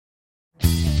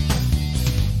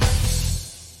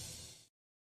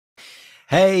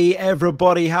Hey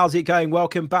everybody, how's it going?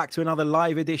 Welcome back to another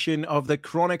live edition of the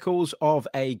Chronicles of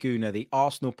a Gooner, the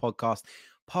Arsenal podcast,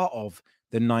 part of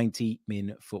the 90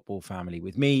 Min Football family.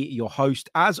 With me, your host,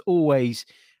 as always,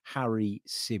 Harry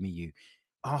Symeou.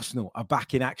 Arsenal are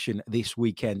back in action this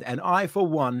weekend, and I, for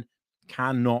one,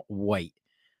 cannot wait.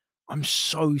 I'm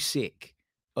so sick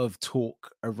of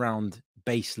talk around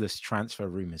baseless transfer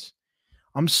rumours.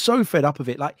 I'm so fed up of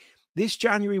it. Like, this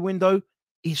January window,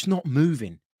 it's not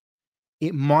moving.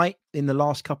 It might in the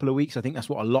last couple of weeks. I think that's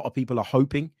what a lot of people are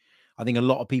hoping. I think a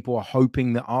lot of people are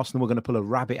hoping that Arsenal are going to pull a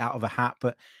rabbit out of a hat,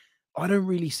 but I don't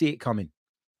really see it coming.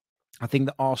 I think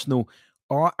that Arsenal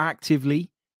are actively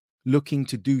looking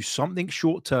to do something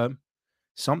short term,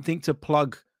 something to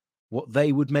plug what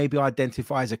they would maybe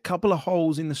identify as a couple of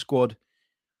holes in the squad.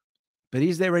 But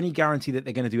is there any guarantee that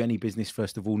they're going to do any business?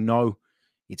 First of all, no.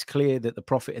 It's clear that the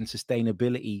profit and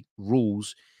sustainability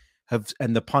rules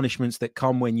and the punishments that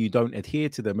come when you don't adhere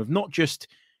to them have not just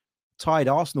tied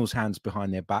Arsenal's hands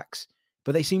behind their backs,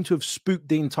 but they seem to have spooked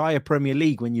the entire Premier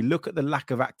League. When you look at the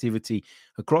lack of activity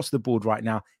across the board right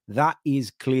now, that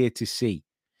is clear to see.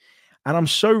 And I'm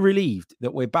so relieved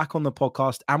that we're back on the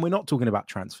podcast and we're not talking about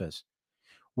transfers.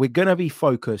 We're going to be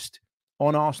focused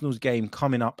on Arsenal's game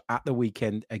coming up at the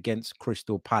weekend against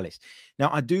Crystal Palace. Now,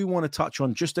 I do want to touch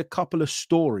on just a couple of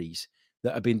stories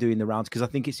that have been doing the rounds, because I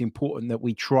think it's important that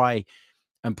we try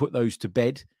and put those to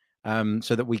bed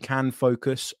so that we can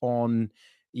focus on,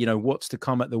 what's to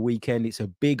come at the weekend. It's a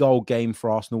big old game for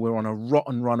Arsenal. We're on a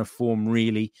rotten run of form,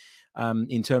 really,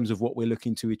 in terms of what we're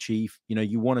looking to achieve.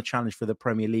 You want to challenge for the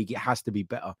Premier League. It has to be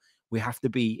better. We have to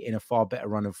be in a far better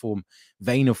run of form,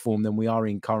 vein of form than we are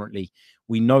in currently.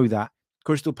 We know that.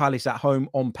 Crystal Palace at home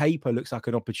on paper looks like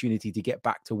an opportunity to get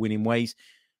back to winning ways.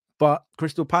 But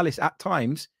Crystal Palace at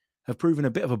times have proven a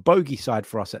bit of a bogey side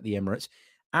for us at the Emirates.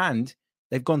 And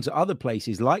they've gone to other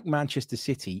places like Manchester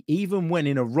City, even when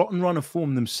in a rotten run of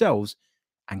form themselves,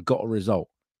 and got a result.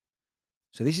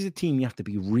 So this is a team you have to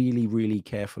be really, really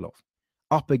careful of.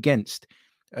 Up against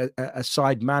a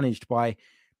side managed by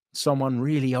someone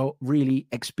really, really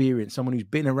experienced, someone who's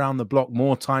been around the block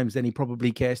more times than he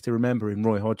probably cares to remember in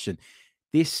Roy Hodgson.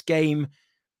 This game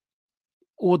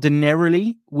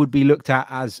ordinarily would be looked at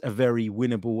as a very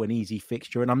winnable and easy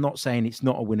fixture. And I'm not saying it's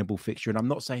not a winnable fixture. And I'm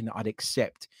not saying that I'd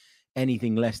accept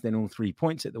anything less than all 3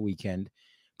 points at the weekend.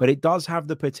 But it does have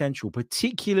the potential,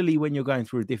 particularly when you're going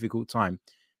through a difficult time,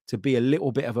 to be a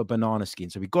little bit of a banana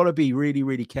skin. So we've got to be really,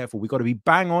 really careful. We've got to be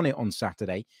bang on it on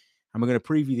Saturday. And we're going to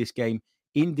preview this game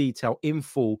in detail, in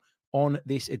full, on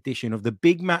this edition of the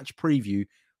Big Match Preview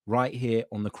right here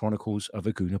on the Chronicles of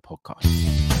a Gooner podcast.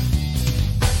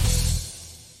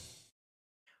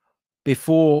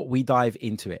 Before we dive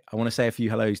into it, I want to say a few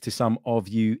hellos to some of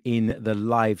you in the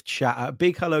live chat. A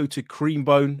big hello to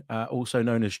Creambone, also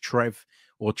known as Trev,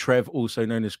 or Trev, also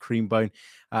known as Creambone,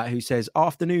 who says,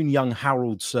 "Afternoon, young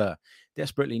Harold, sir.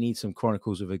 Desperately need some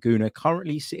Chronicles of a Gooner.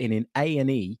 Currently sitting in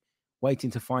A&E, waiting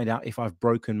to find out if I've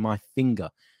broken my finger.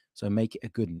 So make it a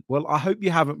good one." Well, I hope you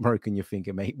haven't broken your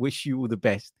finger, mate. Wish you all the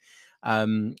best.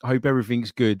 I hope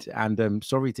everything's good. And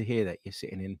sorry to hear that you're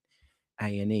sitting in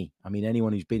A&E. I mean,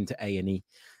 anyone who's been to A&E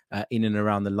in and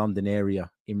around the London area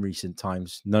in recent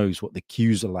times knows what the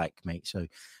queues are like, mate. So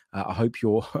I hope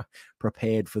you're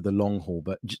prepared for the long haul.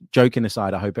 But joking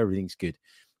aside, I hope everything's good.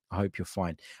 I hope you're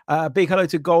fine. Big hello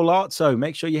to Goal Art. So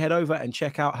make sure you head over and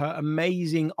check out her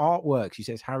amazing artwork. She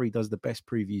says, Harry does the best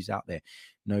previews out there.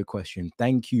 No question.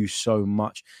 Thank you so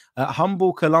much.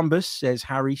 Humble Columbus says,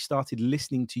 Harry, started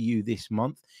listening to you this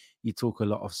month. You talk a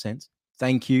lot of sense.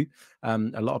 Thank you. A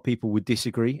lot of people would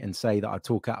disagree and say that I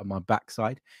talk out of my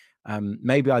backside.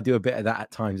 Maybe I do a bit of that at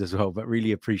times as well, but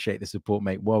really appreciate the support,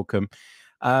 mate. Welcome.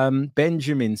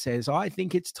 Benjamin says, I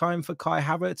think it's time for Kai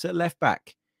Havertz at left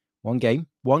back. 1 game,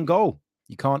 1 goal.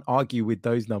 You can't argue with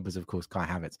those numbers, of course. Kai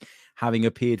Havertz having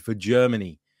appeared for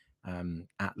Germany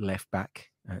at left back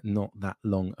not that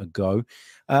long ago.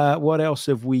 What else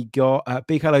have we got?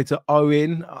 Big hello to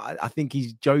Owen. I think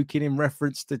he's joking in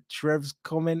reference to Trev's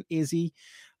comment. Is he?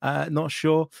 Not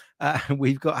sure.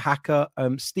 We've got Hacker.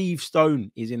 Steve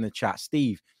Stone is in the chat.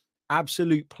 Steve,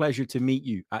 absolute pleasure to meet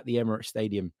you at the Emirates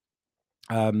Stadium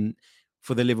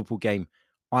for the Liverpool game.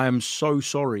 I am so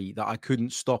sorry that I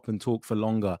couldn't stop and talk for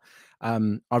longer.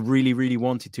 I really, really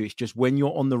wanted to. It's just when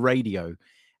you're on the radio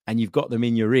and you've got them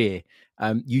in your ear,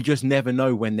 you just never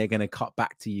know when they're going to cut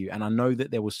back to you. And I know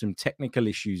that there was some technical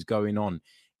issues going on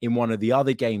in one of the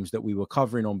other games that we were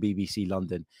covering on BBC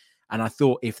London. And I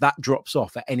thought if that drops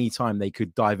off at any time, they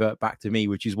could divert back to me,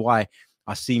 which is why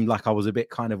I seemed like I was a bit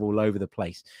kind of all over the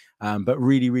place. But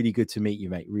really, really good to meet you,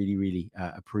 mate. Really, really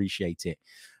appreciate it.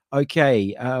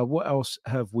 Okay, what else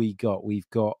have we got? We've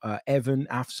got Evan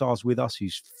Afsar's with us,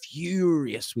 who's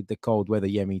furious with the cold weather.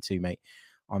 Yeah, me too, mate.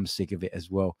 I'm sick of it as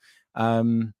well.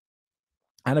 And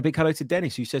a big hello to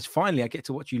Dennis, who says, finally, I get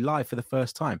to watch you live for the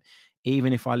first time,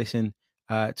 even if I listen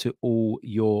to all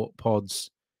your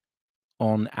pods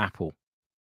on Apple.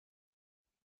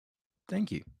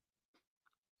 Thank you.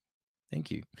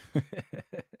 Thank you.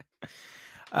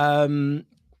 1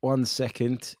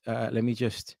 second. Let me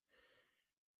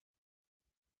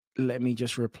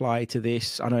just reply to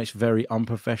this. I know it's very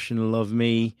unprofessional of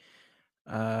me.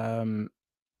 Hold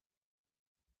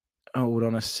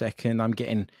on a second. I'm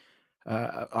getting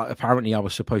apparently I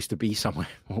was supposed to be somewhere.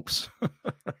 Oops.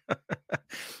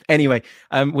 Anyway,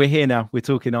 we're here now. We're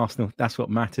talking Arsenal. That's what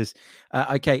matters.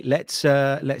 Okay, let's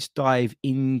dive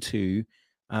into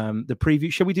the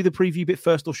preview. Shall we do the preview bit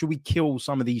first, or should we kill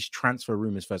some of these transfer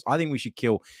rumors first? I think we should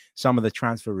kill some of the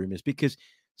transfer rumors, because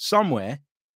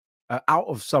out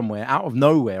of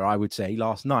nowhere, I would say,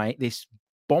 last night, this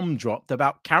bomb dropped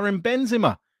about Karim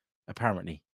Benzema.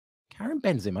 Apparently, Karim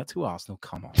Benzema to Arsenal.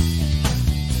 Come on.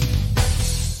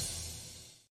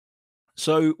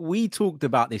 So we talked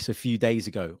about this a few days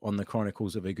ago on the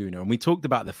Chronicles of Aguna, and we talked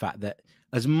about the fact that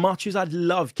as much as I'd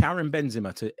love Karim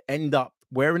Benzema to end up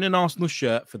wearing an Arsenal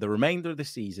shirt for the remainder of the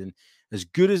season, as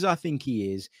good as I think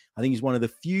he is, I think he's one of the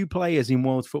few players in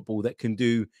world football that can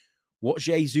do what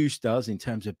Jesus does in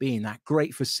terms of being that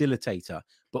great facilitator,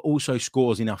 but also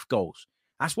scores enough goals.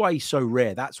 That's why he's so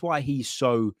rare. That's why he's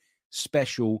so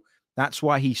special. That's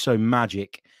why he's so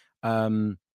magic.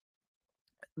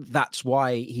 That's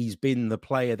why he's been the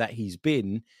player that he's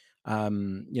been, at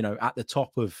the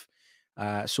top of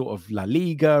sort of La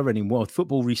Liga and in world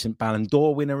football, recent Ballon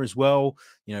d'Or winner as well.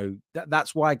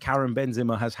 That's why Karim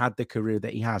Benzema has had the career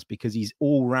that he has, because he's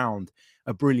all round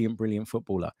a brilliant, brilliant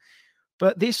footballer.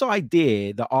 But this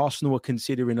idea that Arsenal are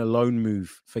considering a loan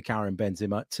move for Karim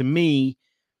Benzema, to me,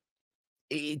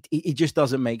 it just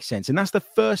doesn't make sense. And that's the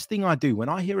first thing I do when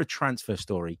I hear a transfer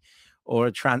story or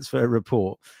a transfer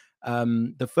report.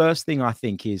 The first thing I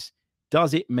think is,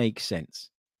 does it make sense?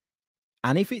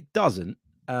 And if it doesn't,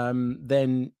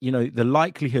 then, the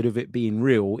likelihood of it being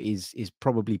real is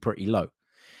probably pretty low.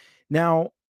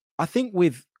 Now, I think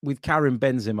with Karim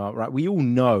Benzema, right, we all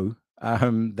know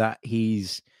that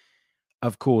he's,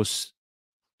 of course,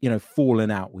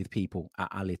 fallen out with people at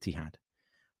Al Ittihad.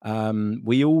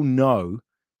 We all know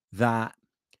that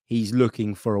he's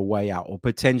looking for a way out, or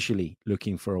potentially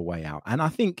looking for a way out. And I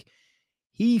think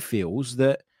he feels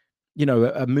that,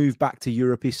 a move back to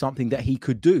Europe is something that he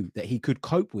could do, that he could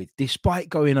cope with, despite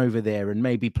going over there and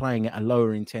maybe playing at a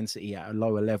lower intensity, at a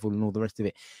lower level, and all the rest of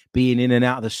it, being in and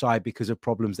out of the side because of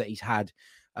problems that he's had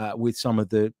with some of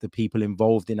the people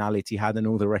involved in Al Ittihad and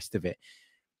all the rest of it.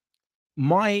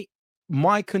 My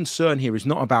concern here is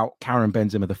not about Karim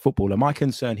Benzema, the footballer. My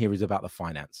concern here is about the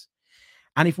finance.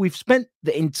 And if we've spent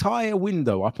the entire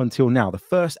window up until now, the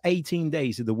first 18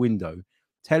 days of the window,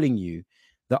 telling you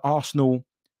that Arsenal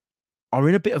are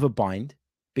in a bit of a bind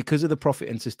because of the profit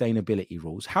and sustainability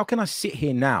rules, how can I sit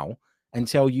here now and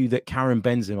tell you that Karim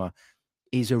Benzema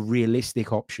is a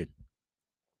realistic option?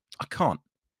 I can't.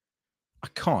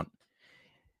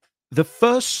 The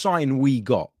first sign we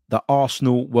got that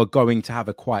Arsenal were going to have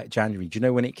a quiet January, do you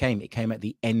know when it came? It came at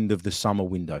the end of the summer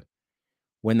window,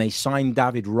 when they signed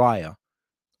David Raya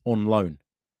on loan.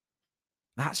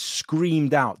 That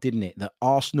screamed out, didn't it, that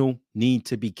Arsenal need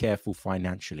to be careful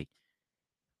financially.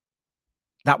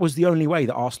 That was the only way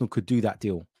that Arsenal could do that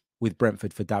deal with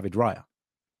Brentford for David Raya.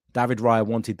 David Raya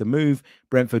wanted the move.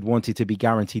 Brentford wanted to be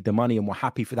guaranteed the money and were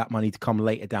happy for that money to come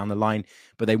later down the line,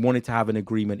 but they wanted to have an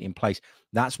agreement in place.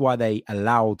 That's why they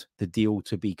allowed the deal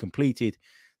to be completed,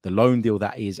 the loan deal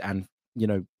that is, and,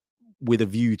 with a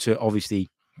view to obviously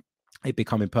it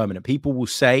becoming permanent. People will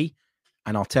say,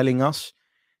 and are telling us,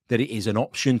 that it is an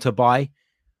option to buy.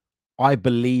 I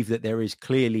believe that there is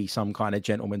clearly some kind of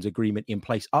gentleman's agreement in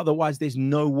place. Otherwise, there's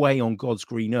no way on God's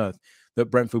green earth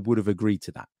that Brentford would have agreed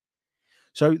to that.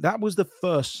 So that was the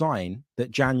first sign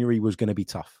that January was going to be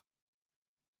tough.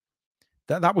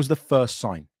 That was the first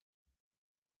sign.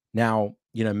 Now,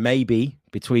 maybe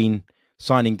between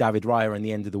signing David Raya and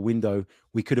the end of the window,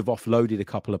 we could have offloaded a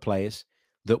couple of players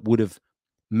that would have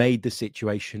made the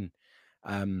situation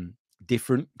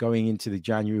different going into the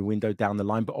January window down the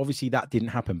line. But obviously that didn't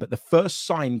happen. But the first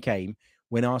sign came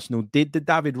when Arsenal did the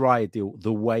David Raya deal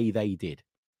the way they did.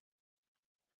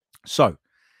 So,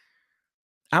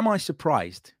 am I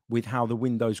surprised with how the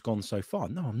window's gone so far?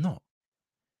 No, I'm not.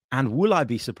 And will I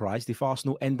be surprised if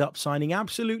Arsenal end up signing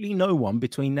absolutely no one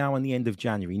between now and the end of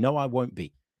January? No, I won't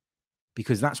be.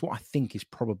 Because that's what I think is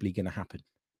probably going to happen.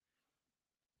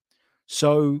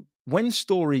 So when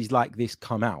stories like this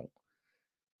come out,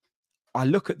 I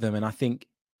look at them and I think,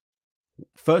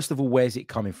 first of all, where's it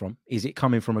coming from? Is it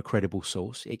coming from a credible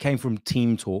source? It came from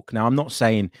Team Talk. Now, I'm not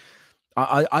saying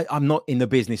I'm not in the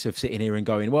business of sitting here and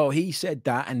going, well, he said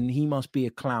that and he must be a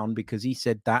clown because he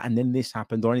said that and then this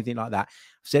happened or anything like that.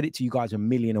 I've said it to you guys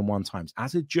 1,000,001 times.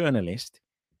 As a journalist,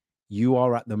 you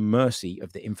are at the mercy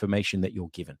of the information that you're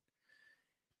given.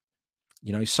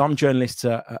 You know, some journalists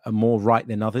are more right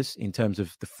than others in terms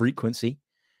of the frequency.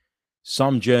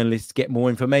 Some journalists get more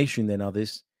information than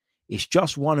others. It's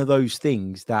just one of those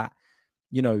things that,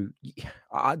 you know,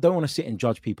 I don't want to sit and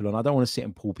judge people and I don't want to sit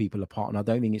and pull people apart. And I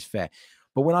don't think it's fair.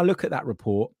 But when I look at that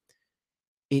report,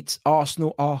 it's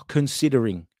Arsenal are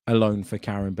considering a loan for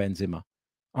Karim Benzema.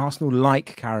 Arsenal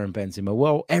like Karim Benzema.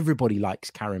 Well, everybody likes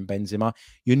Karim Benzema.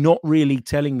 You're not really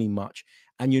telling me much.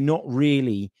 And you're not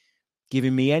really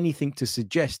giving me anything to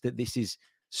suggest that this is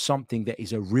something that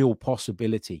is a real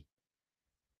possibility.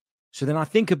 So then I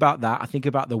think about that. I think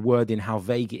about the wording, how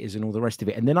vague it is and all the rest of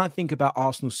it. And then I think about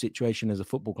Arsenal's situation as a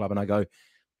football club and I go,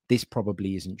 this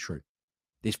probably isn't true.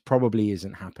 This probably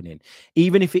isn't happening.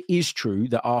 Even if it is true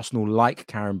that Arsenal like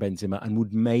Karim Benzema and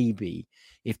would maybe,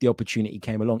 if the opportunity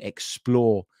came along,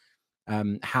 explore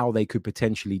how they could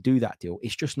potentially do that deal,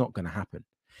 it's just not going to happen.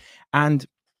 And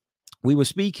we were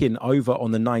speaking over on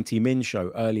the 90 Min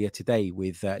show earlier today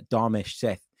with Dharmesh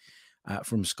Seth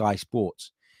from Sky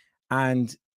Sports.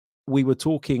 And we were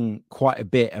talking quite a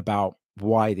bit about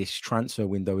why this transfer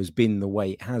window has been the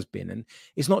way it has been. And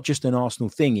it's not just an Arsenal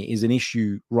thing. It is an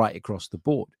issue right across the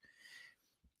board.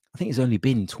 I think it's only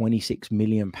been £26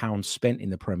 million spent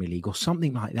in the Premier League or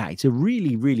something like that. It's a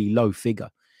really, really low figure.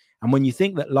 And when you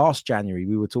think that last January,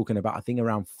 we were talking about, I think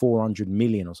around 400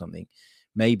 million or something,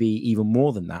 maybe even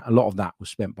more than that. A lot of that was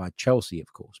spent by Chelsea,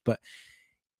 of course. But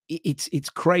it's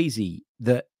crazy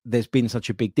that there's been such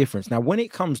a big difference. Now, when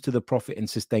it comes to the profit and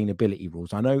sustainability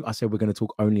rules, I know I said we're going to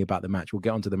talk only about the match. We'll get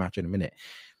onto the match in a minute.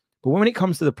 But when it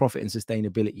comes to the profit and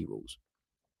sustainability rules,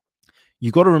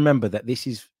 you've got to remember that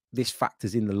this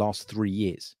factors in the last 3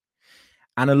 years.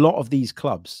 And a lot of these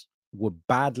clubs were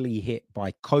badly hit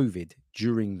by COVID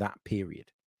during that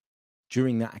period,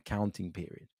 during that accounting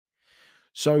period.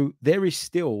 So there is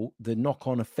still the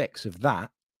knock-on effects of that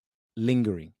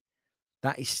lingering.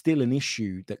 That is still an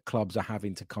issue that clubs are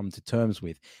having to come to terms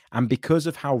with. And because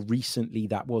of how recently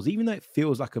that was, even though it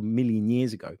feels like 1,000,000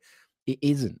 years ago, it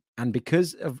isn't. And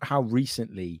because of how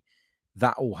recently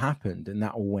that all happened and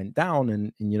that all went down,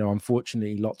 and you know,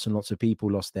 unfortunately, lots and lots of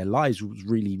people lost their lives, it was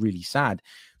really, really sad.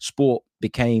 Sport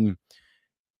became,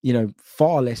 you know,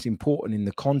 far less important in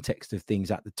the context of things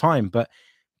at the time. But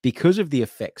because of the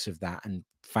effects of that and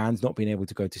fans not being able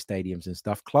to go to stadiums and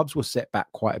stuff, clubs were set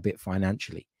back quite a bit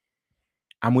financially.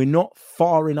 And we're not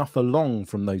far enough along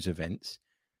from those events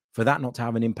for that not to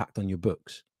have an impact on your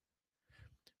books.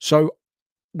 So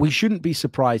we shouldn't be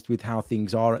surprised with how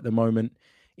things are at the moment.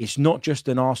 It's not just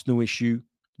an Arsenal issue.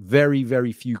 Very,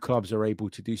 very few clubs are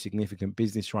able to do significant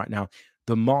business right now.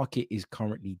 The market is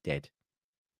currently dead.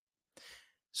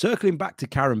 Circling back to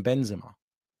Karim Benzema,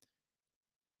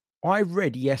 I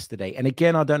read yesterday, and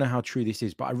again, I don't know how true this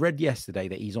is, but I read yesterday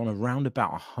that he's on around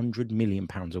about £100 million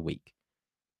a week.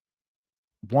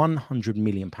 £100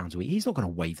 million a week. He's not going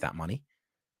to waive that money.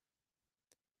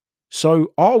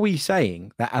 So are we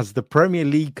saying that as the Premier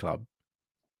League club,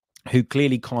 who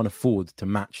clearly can't afford to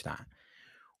match that,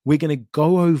 we're going to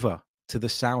go over to the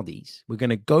Saudis, we're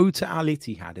going to go to Al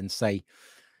Ittihad and say,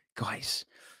 guys,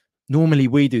 normally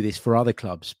we do this for other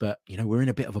clubs, but, you know, we're in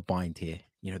a bit of a bind here.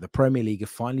 You know, the Premier League have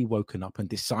finally woken up and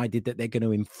decided that they're going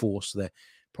to enforce the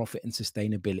profit and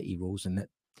sustainability rules and that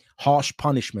harsh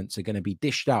punishments are going to be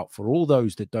dished out for all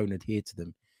those that don't adhere to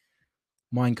them.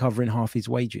 Mind covering half his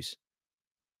wages?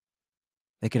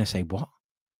 They're going to say, what?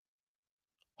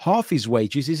 Half his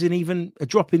wages isn't even a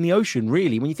drop in the ocean,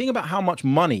 really. When you think about how much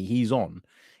money he's on,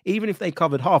 even if they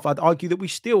covered half, I'd argue that we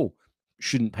still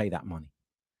shouldn't pay that money.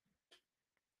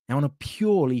 Now, on a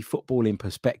purely footballing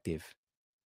perspective,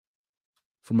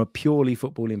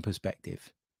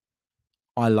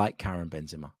 I like Karim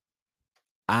Benzema.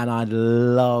 And I'd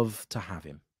love to have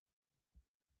him.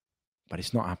 But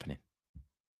it's not happening.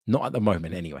 Not at the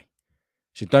moment, anyway.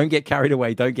 So don't get carried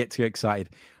away. Don't get too excited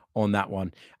on that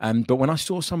one. But when I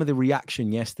saw some of the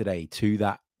reaction yesterday to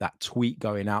that tweet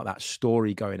going out, that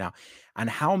story going out, and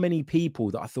how many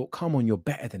people that I thought, come on, you're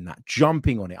better than that,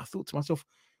 jumping on it, I thought to myself,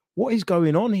 what is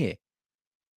going on here?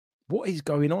 What is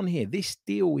going on here? This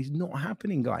deal is not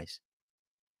happening, guys.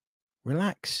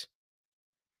 Relax.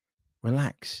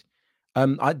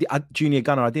 Junior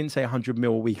Gunner, I didn't say 100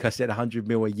 mil a week. I said 100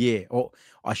 mil a year, or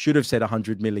I should have said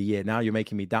 100 mil a year. Now you're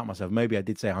making me doubt myself. Maybe I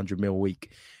did say 100 mil a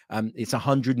week. It's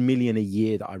 100 million a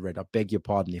year that I read. I beg your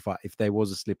pardon if there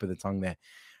was a slip of the tongue there.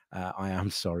 I am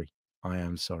sorry. I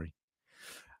am sorry.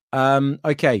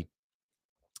 Okay.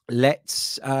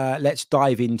 Let's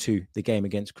dive into the game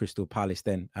against Crystal Palace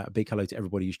then. A big hello to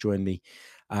everybody who's joined me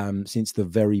since the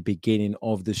very beginning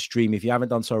of the stream. If you haven't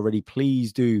done so already,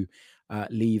 please do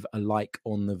leave a like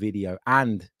on the video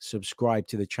and subscribe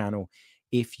to the channel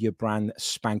if you're brand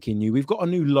spanking new. We've got a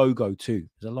new logo too.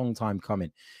 It's a long time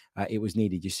coming. It was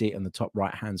needed. You see it on the top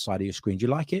right hand side of your screen. Do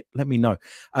you like it? Let me know.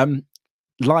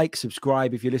 Like,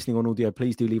 subscribe. If you're listening on audio,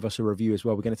 please do leave us a review as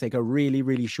well. We're going to take a really,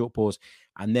 really short pause,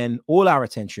 and then all our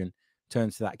attention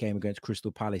turns to that game against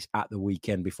Crystal Palace at the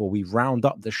weekend before we round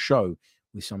up the show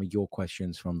with some of your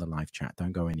questions from the live chat.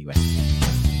 Don't go anywhere.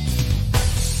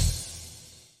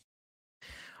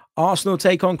 Arsenal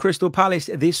take on Crystal Palace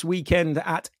this weekend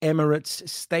at Emirates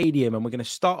Stadium, and we're going to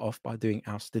start off by doing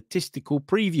our statistical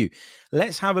preview.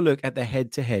 Let's have a look at the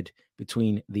head-to-head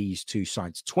between these two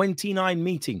sides. 29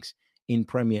 meetings in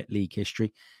Premier League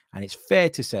history, and it's fair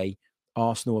to say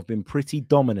Arsenal have been pretty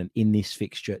dominant in this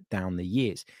fixture down the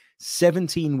years.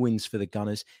 17 wins for the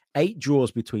Gunners, 8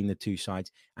 draws between the two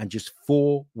sides, and just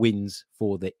 4 wins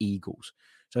for the Eagles.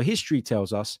 So history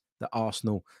tells us that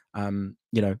Arsenal,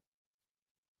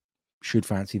 should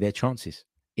fancy their chances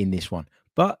in this one.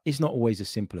 But it's not always as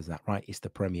simple as that, right? It's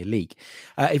the Premier League.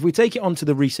 If we take it on to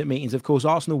the recent meetings, of course,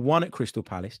 Arsenal won at Crystal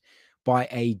Palace by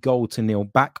a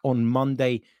 1-0 back on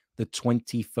Monday, the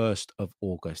 21st of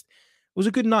August. It was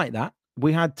a good night, that.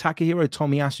 We had Takahiro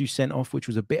Tomiyasu sent off, which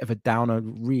was a bit of a downer,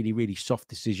 really, really soft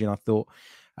decision, I thought.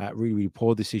 Really, really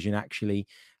poor decision, actually.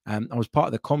 I was part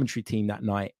of the commentary team that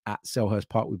night at Selhurst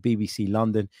Park with BBC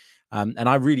London. And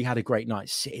I really had a great night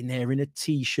sitting there in a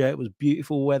T-shirt. It was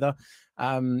beautiful weather,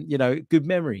 good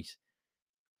memories.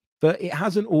 But it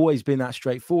hasn't always been that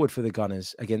straightforward for the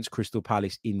Gunners against Crystal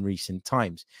Palace in recent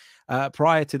times.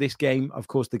 Prior to this game, of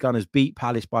course, the Gunners beat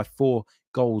Palace by 4-1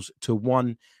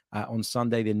 on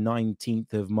Sunday, the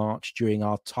 19th of March, during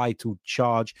our title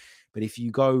charge. But if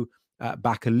you go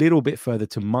back a little bit further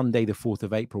to Monday, the 4th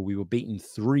of April, we were beaten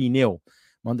 3-0.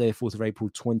 Monday, the 4th of April,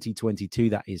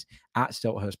 2022, that is, at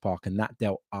Selhurst Park. And that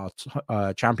dealt our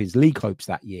Champions League hopes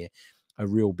that year a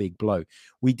real big blow.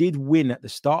 We did win at the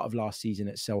start of last season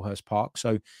at Selhurst Park.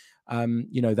 So,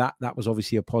 that was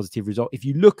obviously a positive result. If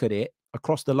you look at it,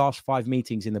 across the last 5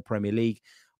 meetings in the Premier League,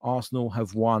 Arsenal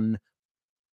have won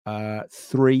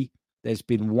 3. There's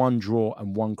been 1 draw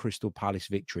and 1 Crystal Palace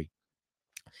victory.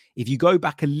 If you go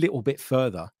back a little bit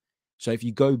further, so if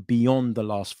you go beyond the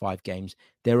last 5 games,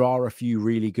 there are a few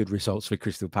really good results for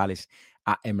Crystal Palace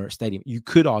at Emirates Stadium. You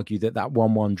could argue that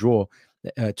 1-1 draw,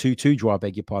 2-2 draw, I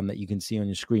beg your pardon, that you can see on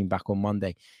your screen back on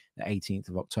Monday, the 18th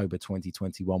of October,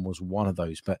 2021, was one of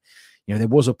those. But, there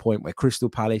was a point where Crystal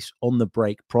Palace, on the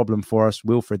break, problem for us,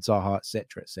 Wilfred Zaha,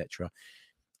 etc., etc.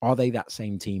 Are they that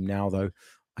same team now, though?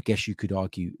 I guess you could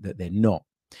argue that they're not.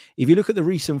 If you look at the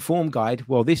recent form guide,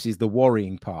 well, this is the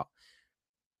worrying part.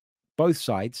 Both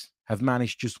sides have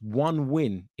managed just 1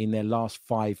 win in their last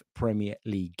 5 Premier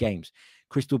League games.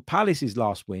 Crystal Palace's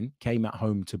last win came at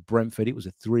home to Brentford. It was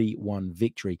a 3-1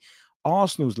 victory.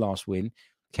 Arsenal's last win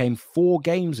came 4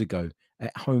 games ago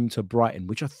at home to Brighton,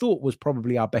 which I thought was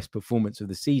probably our best performance of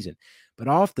the season. But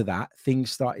after that,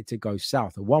 things started to go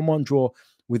south. A 1-1 draw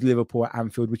with Liverpool at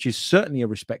Anfield, which is certainly a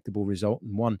respectable result,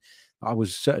 and one I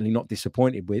was certainly not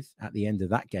disappointed with at the end of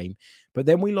that game. But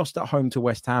then we lost at home to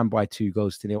West Ham by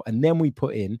 2-0. And then we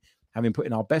having put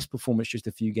in our best performance just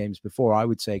a few games before, I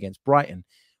would say, against Brighton,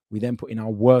 we then put in our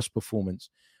worst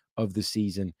performance of the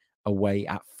season away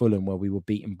at Fulham, where we were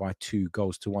beaten by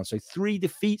 2-1. So 3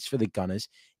 defeats for the Gunners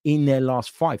in their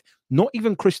last 5. Not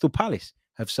even Crystal Palace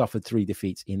have suffered 3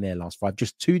 defeats in their last 5,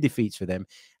 just 2 defeats for them.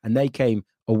 And they came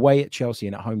away at Chelsea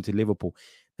and at home to Liverpool.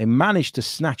 They managed to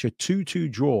snatch a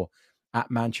 2-2 draw at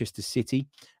Manchester City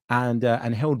and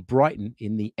held Brighton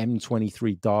in the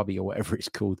M23 derby, or whatever it's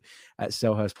called, at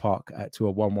Selhurst Park to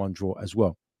a 1-1 draw as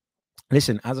well.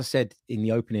 Listen, as I said in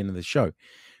the opening of the show,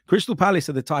 Crystal Palace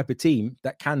are the type of team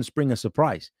that can spring a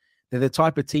surprise. They're the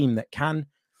type of team that can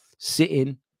sit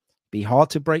in, be hard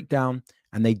to break down,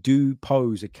 and they do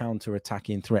pose a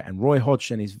counter-attacking threat. And Roy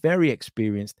Hodgson is very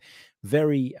experienced,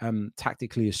 very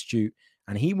tactically astute,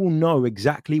 and he will know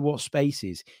exactly what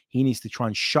spaces he needs to try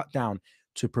and shut down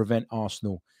to prevent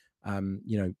Arsenal,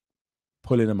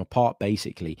 pulling them apart,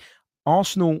 basically.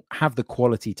 Arsenal have the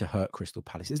quality to hurt Crystal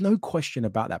Palace. There's no question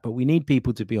about that, but we need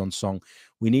people to be on song.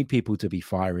 We need people to be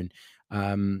firing.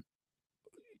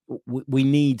 We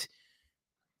need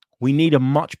we need a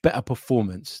much better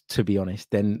performance, to be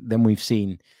honest, than we've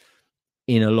seen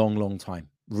in a long, long time,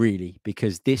 really,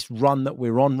 because this run that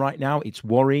we're on right now, it's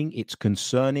worrying, it's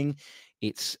concerning,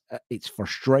 it's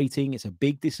frustrating, it's a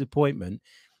big disappointment.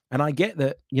 And I get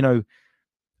that,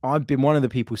 I've been one of the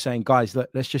people saying, guys,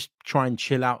 let's just try and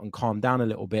chill out and calm down a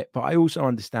little bit. But I also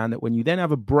understand that when you then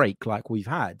have a break like we've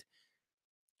had,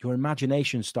 your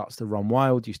imagination starts to run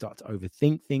wild. You start to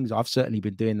overthink things. I've certainly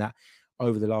been doing that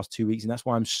over the last 2 weeks. And that's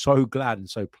why I'm so glad and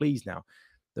so pleased now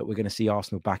that we're going to see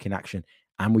Arsenal back in action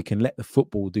and we can let the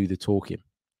football do the talking.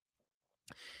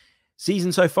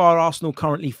 Season so far, Arsenal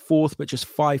currently 4th, but just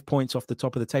 5 points off the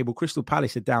top of the table. Crystal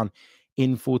Palace are down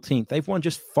in 14th. They've won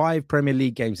just 5 Premier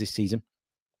League games this season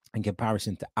in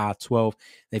comparison to our 12.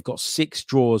 They've got 6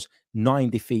 draws, 9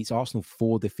 defeats. Arsenal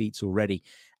 4 defeats already.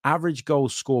 Average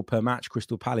goals scored per match,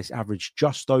 Crystal Palace averaged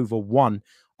just over 1.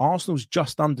 Arsenal's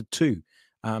just under 2,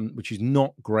 which is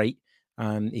not great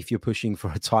if you're pushing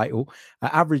for a title.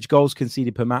 Average goals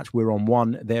conceded per match, we're on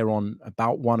 1. They're on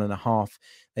about 1.5.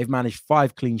 They've managed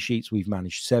 5 clean sheets. We've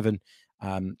managed 7.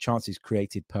 Chances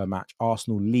created per match.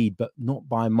 Arsenal lead, but not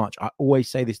by much. I always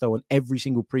say this, though, on every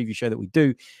single preview show that we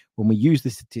do, when we use the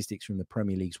statistics from the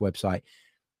Premier League's website,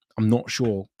 I'm not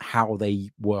sure how they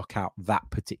work out that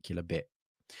particular bit.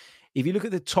 If you look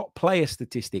at the top player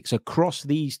statistics across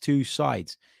these two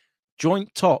sides,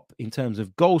 joint top in terms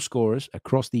of goal scorers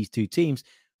across these two teams,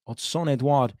 Odsonne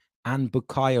Edouard and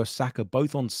Bukayo Saka,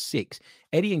 both on 6.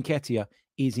 Eddie Nketiah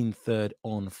is in 3rd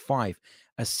on 5.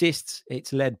 Assists,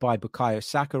 it's led by Bukayo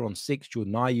Saka on 6.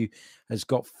 Jordan Ayew has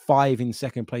got 5 in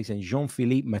 2nd place. And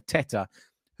Jean-Philippe Mateta,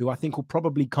 who I think will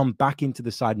probably come back into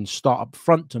the side and start up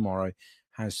front tomorrow,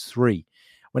 has 3.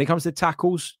 When it comes to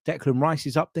tackles, Declan Rice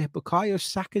is up there. Bukayo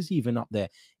Saka's even up there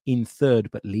in 3rd,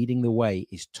 but leading the way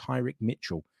is Tyrick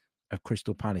Mitchell of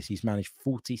Crystal Palace. He's managed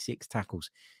 46 tackles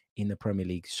in the Premier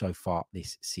League so far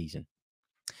this season.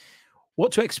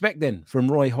 What to expect then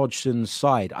from Roy Hodgson's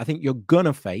side? I think you're going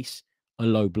to face a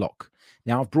low block.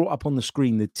 Now, I've brought up on the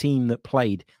screen the team that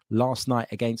played last night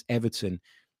against Everton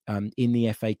in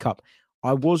the FA Cup.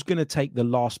 I was going to take the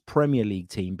last Premier League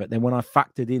team, but then when I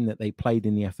factored in that they played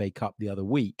in the FA Cup the other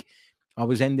week, I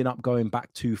was ending up going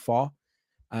back too far.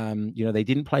 They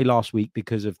didn't play last week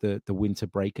because of the winter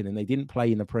break, and then they didn't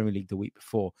play in the Premier League the week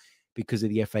before because of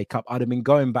the FA Cup. I'd have been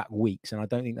going back weeks, and I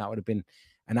don't think that would have been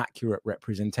an accurate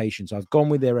representation. So I've gone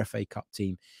with their FA Cup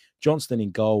team. Johnston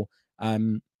in goal.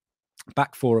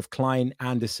 Back 4 of Klein,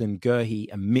 Anderson,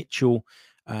 Gurhey, and Mitchell.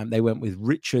 They went with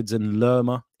Richards and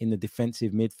Lerma in the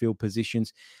defensive midfield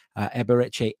positions.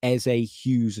 Eberechi, Eze,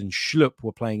 Hughes, and Schlupp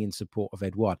were playing in support of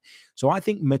Edouard. So I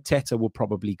think Mateta will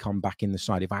probably come back in the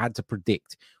side if I had to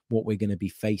predict what we're going to be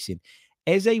facing.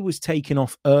 Eze was taken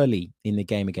off early in the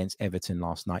game against Everton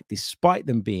last night, despite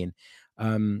them being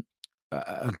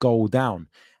a goal down.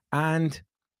 And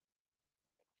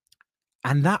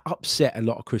that upset a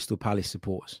lot of Crystal Palace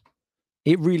supporters.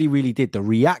 It really, really did. The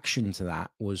reaction to that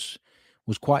was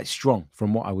quite strong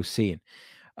from what I was seeing.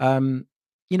 I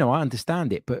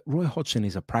understand it, but Roy Hodgson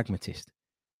is a pragmatist.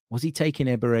 Was he taking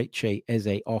Eberechi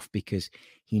Eze off because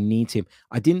he needs him?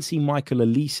 I didn't see Michael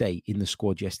Elise in the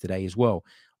squad yesterday as well.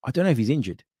 I don't know if he's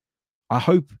injured. I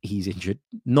hope he's injured,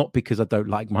 not because I don't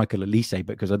like Michael Elise, but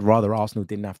because I'd rather Arsenal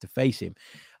didn't have to face him.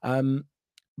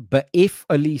 But if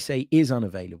Elise is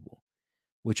unavailable,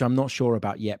 which I'm not sure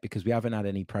about yet because we haven't had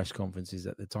any press conferences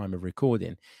at the time of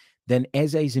recording, then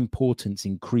Eze's importance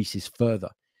increases further.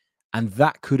 And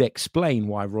that could explain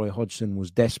why Roy Hodgson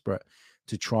was desperate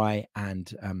to try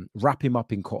and wrap him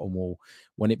up in cotton wool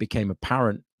when it became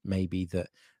apparent maybe that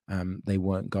they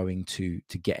weren't going to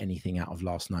get anything out of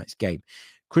last night's game.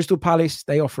 Crystal Palace,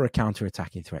 they offer a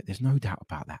counter-attacking threat. There's no doubt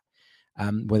about that.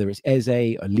 Whether it's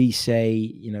Eze, Elise,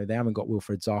 they haven't got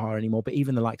Wilfred Zaha anymore, but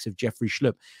even the likes of Jeffrey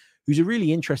Schlupp, who's a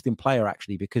really interesting player,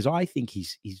 actually, because I think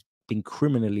he's been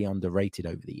criminally underrated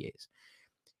over the years.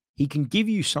 He can give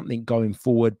you something going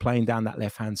forward, playing down that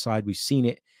left-hand side. We've seen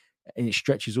it, and it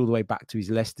stretches all the way back to his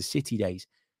Leicester City days.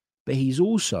 But he's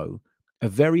also a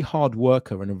very hard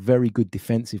worker and a very good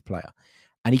defensive player.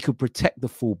 And he could protect the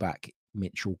fullback,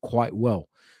 Mitchell, quite well.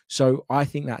 So I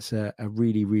think that's a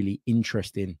really, really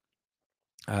interesting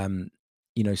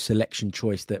selection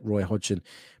choice that Roy Hodgson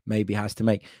maybe has to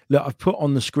make. Look, I've put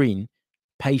on the screen,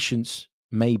 patience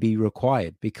may be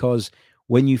required, because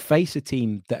when you face a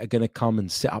team that are going to come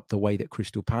and set up the way that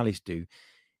Crystal Palace do,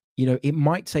 it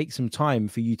might take some time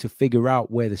for you to figure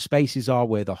out where the spaces are,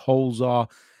 where the holes are,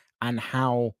 and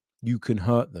how you can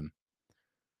hurt them.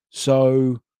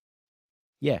 So,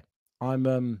 yeah,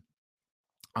 I'm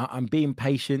being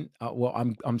patient.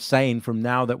 I'm saying from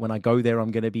now that when I go there,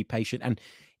 I'm going to be patient. And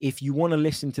If you want to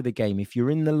listen to the game, if you're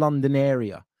in the London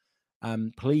area,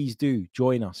 please do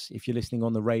join us if you're listening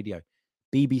on the radio.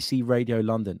 BBC Radio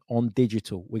London on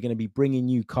digital. We're going to be bringing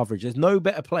you coverage. There's no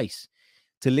better place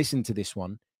to listen to this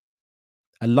one.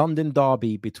 A London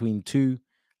derby between two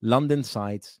London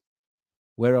sides.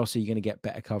 Where else are you going to get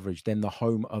better coverage than the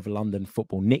home of London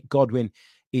football? Nick Godwin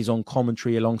is on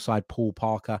commentary alongside Paul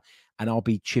Parker, and I'll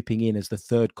be chipping in as the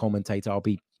third commentator. I'll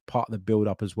be part of the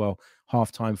build-up as well,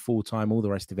 half-time, full-time, all the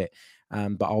rest of it.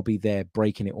 But I'll be there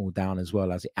breaking it all down as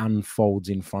well as it unfolds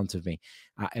in front of me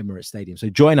at Emirates Stadium. So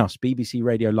join us, BBC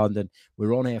Radio London.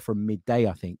 We're on air from midday,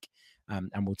 I think,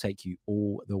 and we'll take you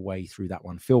all the way through that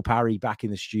one. Phil Parry back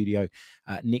in the studio,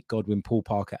 Nick Godwin, Paul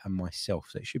Parker, and myself.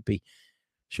 So it should be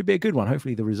a good one.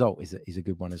 Hopefully the result is a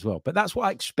good one as well. But that's what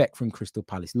I expect from Crystal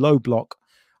Palace. Low block,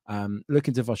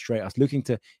 looking to frustrate us, looking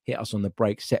to hit us on the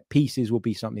break. Set pieces will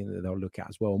be something that they'll look at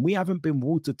as well. And we haven't been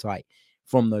watertight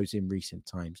from those in recent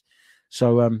times.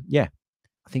 So, I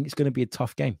think it's going to be a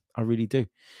tough game. I really do.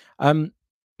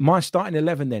 My starting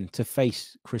 11 then to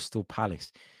face Crystal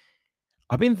Palace.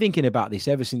 I've been thinking about this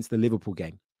ever since the Liverpool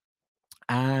game.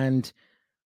 And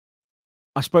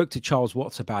I spoke to Charles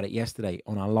Watts about it yesterday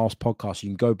on our last podcast. You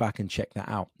can go back and check that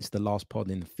out. It's the last pod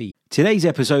in the feed. Today's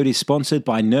episode is sponsored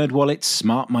by NerdWallet's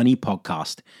Smart Money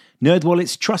Podcast.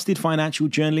 NerdWallet's trusted financial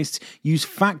journalists use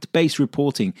fact-based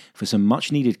reporting for some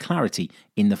much-needed clarity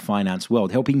in the finance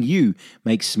world, helping you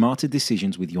make smarter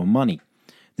decisions with your money.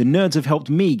 The nerds have helped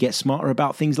me get smarter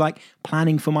about things like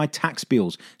planning for my tax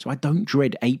bills so I don't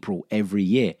dread April every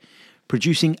year,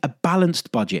 producing a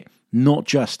balanced budget, not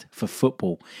just for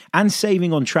football, and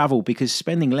saving on travel because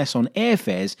spending less on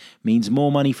airfares means more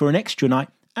money for an extra night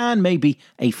and maybe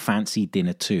a fancy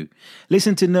dinner too.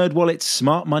 Listen to NerdWallet's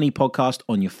Smart Money Podcast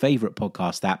on your favorite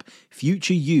podcast app.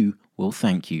 Future you will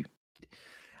thank you.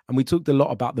 And we talked a lot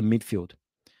about the midfield.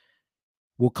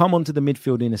 We'll come on to the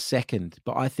midfield in a second,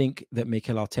 but I think that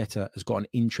Mikel Arteta has got an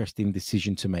interesting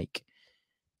decision to make.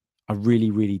 I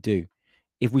really, really do.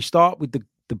 If we start with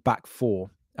the back four,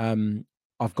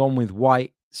 I've gone with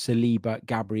White, Saliba,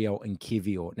 Gabriel, and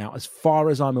Kivior. Now, as far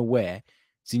as I'm aware,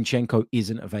 Zinchenko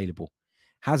isn't available.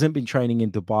 Hasn't been training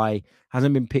in Dubai,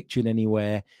 hasn't been pictured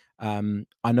anywhere.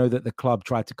 I know that the club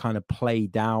tried to kind of play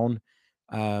down,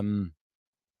 the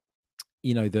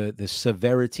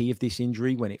severity of this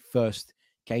injury when it first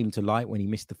came to light, when he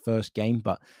missed the first game.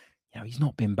 But, he's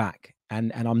not been back.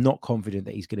 And I'm not confident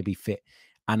that he's going to be fit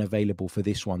and available for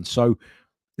this one. So,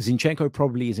 Zinchenko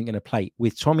probably isn't going to play.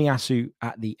 With Tomiyasu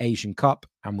at the Asian Cup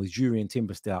and with Jurian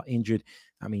Timber still out injured,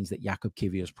 that means that Jakub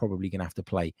Kivior is probably going to have to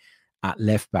play at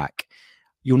left back.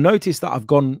 You'll notice that I've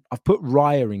put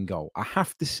Raya in goal. I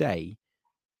have to say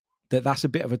that that's a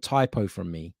bit of a typo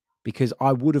from me because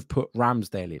I would have put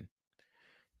Ramsdale in.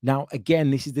 Now,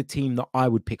 again, this is the team that I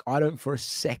would pick. I don't for a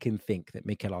second think that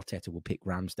Mikel Arteta will pick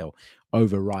Ramsdale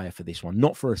over Raya for this one.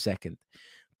 Not for a second.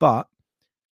 But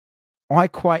I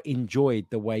quite enjoyed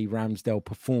the way Ramsdale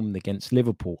performed against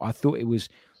Liverpool. I thought it was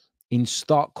in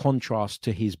stark contrast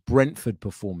to his Brentford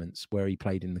performance where he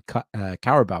played in the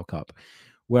Carabao Cup,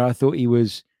 where I thought he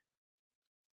was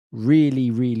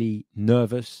really, really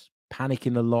nervous,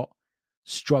 panicking a lot,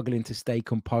 struggling to stay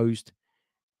composed.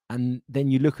 And then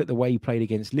you look at the way he played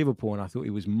against Liverpool, and I thought he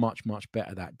was much, much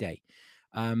better that day.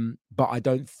 But I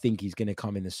don't think he's going to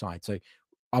come in the side. So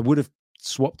I would have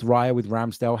swapped Raya with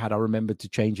Ramsdale had I remembered to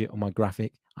change it on my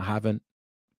graphic. I haven't.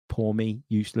 Poor me,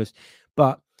 useless.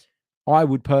 But I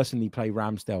would personally play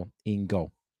Ramsdale in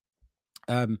goal.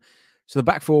 So the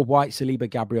back four, White, Saliba,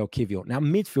 Gabriel, Kivior. Now,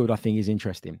 midfield, I think, is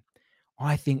interesting.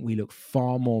 I think we look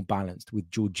far more balanced with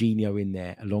Jorginho in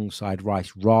there alongside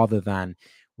Rice rather than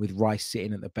with Rice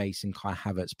sitting at the base and Kai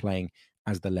Havertz playing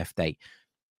as the left 8.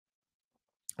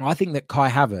 I think that Kai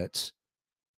Havertz,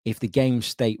 if the game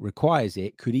state requires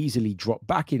it, could easily drop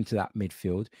back into that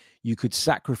midfield. You could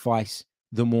sacrifice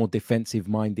the more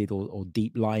defensive-minded or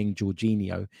deep-lying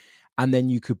Jorginho, and then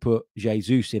you could put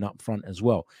Jesus in up front as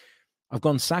well. I've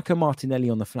gone Saka, Martinelli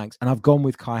on the flanks, and I've gone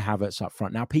with Kai Havertz up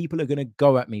front. Now, people are going to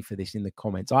go at me for this in the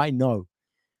comments. I know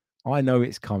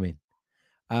it's coming.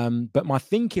 But my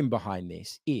thinking behind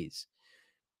this is,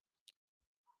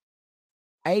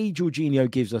 Jorginho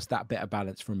gives us that better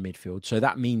balance from midfield. So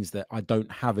that means that I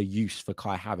don't have a use for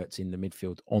Kai Havertz in the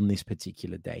midfield on this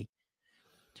particular day.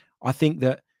 I think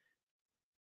that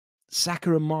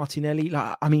Saka and Martinelli,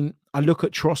 I look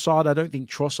at Trossard. I don't think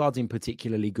Trossard's in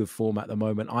particularly good form at the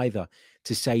moment either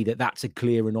to say that that's a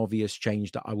clear and obvious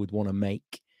change that I would want to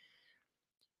make.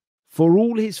 For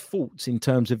all his faults in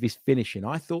terms of his finishing,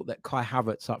 I thought that Kai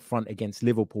Havertz up front against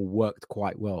Liverpool worked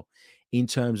quite well in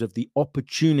terms of the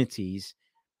opportunities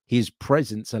his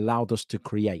presence allowed us to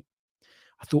create.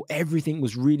 I thought everything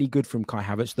was really good from Kai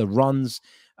Havertz. The runs,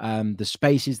 the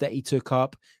spaces that he took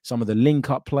up, some of the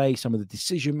link-up play, some of the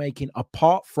decision-making,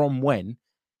 apart from when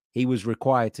he was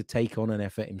required to take on an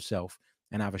effort himself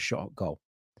and have a shot at goal.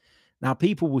 Now,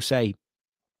 people will say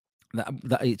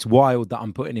that it's wild that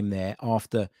I'm putting him there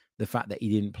after the fact that he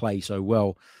didn't play so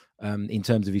well in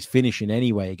terms of his finishing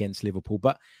anyway against Liverpool.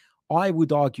 But I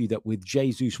would argue that with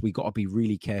Jesus, we got to be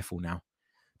really careful now.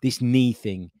 This knee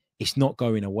thing, it's not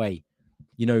going away.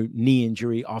 You know, knee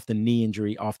injury after knee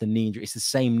injury after knee injury. It's the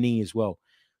same knee as well.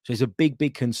 So it's a big,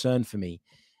 big concern for me.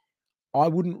 I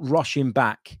wouldn't rush him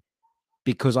back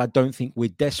because I don't think we're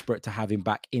desperate to have him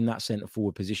back in that centre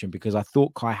forward position, because I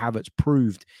thought Kai Havertz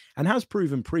proved, and has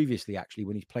proven previously actually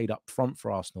when he's played up front for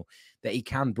Arsenal, that he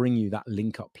can bring you that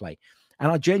link-up play.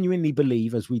 And I genuinely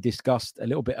believe, as we discussed a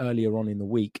little bit earlier on in the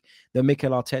week, that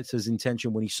Mikel Arteta's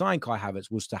intention when he signed Kai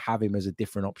Havertz was to have him as a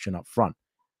different option up front.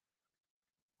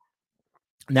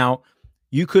 Now,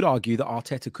 you could argue that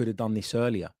Arteta could have done this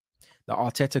earlier, that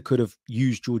Arteta could have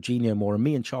used Jorginho more. And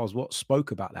me and Charles Watt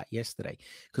spoke about that yesterday,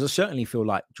 because I certainly feel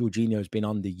like Jorginho has been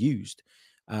underused,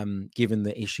 given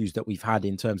the issues that we've had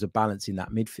in terms of balancing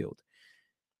that midfield.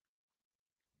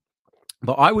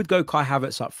 But I would go Kai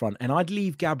Havertz up front, and I'd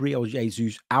leave Gabriel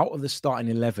Jesus out of the starting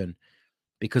 11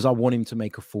 because I want him to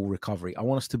make a full recovery. I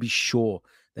want us to be sure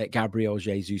that Gabriel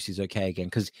Jesus is okay again,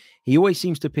 because he always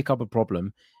seems to pick up a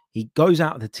problem. He goes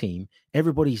out of the team.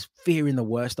 Everybody's fearing the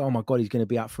worst. Oh, my God, he's going to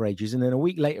be out for ages. And then a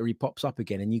week later, he pops up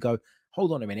again. And you go,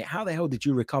 hold on a minute. How the hell did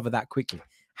you recover that quickly?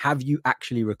 Have you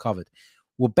actually recovered?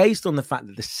 Well, based on the fact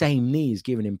that the same knee is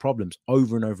giving him problems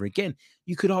over and over again,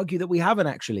 you could argue that we haven't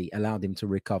actually allowed him to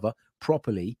recover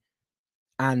properly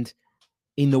and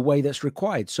in the way that's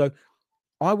required. So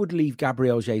I would leave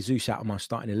Gabriel Jesus out of my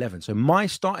starting 11. So my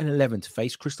starting 11 to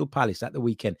face Crystal Palace at the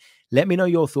weekend. Let me know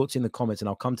your thoughts in the comments, and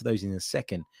I'll come to those in a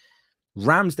second.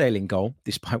 Ramsdale in goal,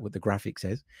 despite what the graphic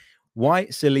says. White,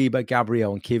 Saliba,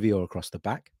 Gabriel, and Kivior across the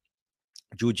back.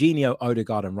 Jorginho,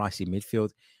 Odegaard, and Rice in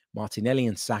midfield. Martinelli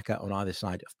and Saka on either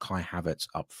side of Kai Havertz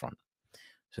up front.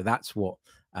 So that's what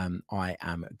I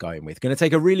am going with. Going to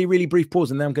take a really, really brief pause,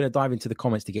 and then I'm going to dive into the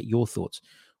comments to get your thoughts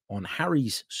on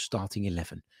Harry's starting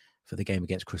 11 for the game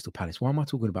against Crystal Palace. Why am I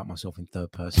talking about myself in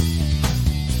third person?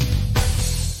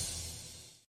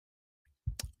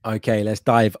 Okay, let's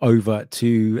dive over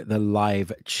to the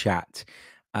live chat.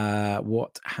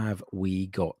 What have we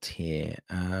got here?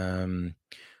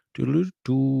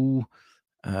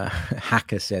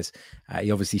 Hacker says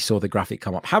he obviously saw the graphic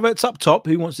come up. Havertz up top.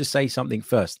 Who wants to say something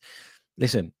first?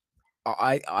 Listen,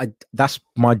 I that's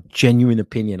my genuine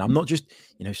opinion. I'm not just,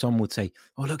 someone would say,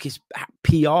 oh, look, it's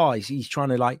PR. He's trying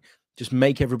to like just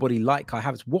make everybody like Kai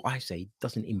Havertz. What I say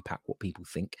doesn't impact what people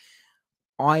think.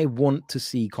 I want to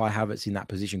see Kai Havertz in that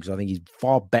position because I think he's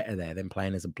far better there than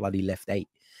playing as a bloody left 8.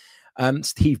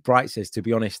 Steve Bright says, to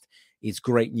be honest, it's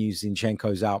great news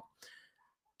Zinchenko's out.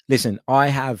 Listen, I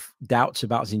have doubts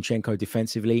about Zinchenko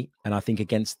defensively, and I think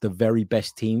against the very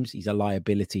best teams, he's a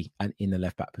liability in the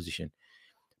left-back position.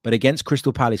 But against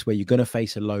Crystal Palace, where you're going to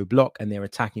face a low block and their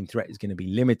attacking threat is going to be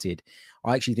limited,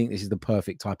 I actually think this is the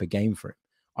perfect type of game for him.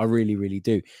 I really, really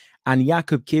do. And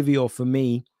Jakub Kivior, for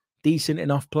me, decent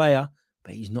enough player,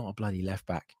 but he's not a bloody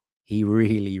left-back. He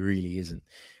really, really isn't.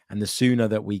 And the sooner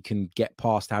that we can get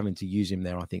past having to use him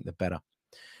there, I think the better.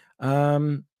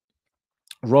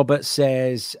 Robert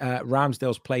says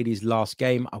Ramsdale's played his last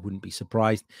game. I wouldn't be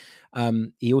surprised.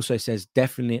 He also says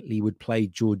definitely would play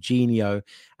Jorginho.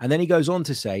 And then he goes on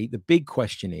to say the big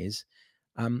question is,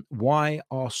 why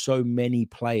are so many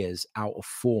players out of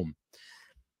form?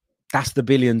 That's the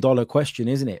billion-dollar question,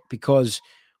 isn't it? Because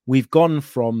we've gone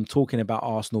from talking about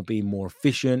Arsenal being more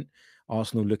efficient,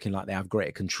 Arsenal looking like they have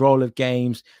greater control of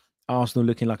games, Arsenal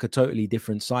looking like a totally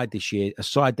different side this year, a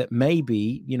side that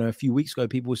maybe, a few weeks ago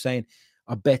people were saying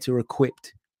are better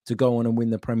equipped to go on and win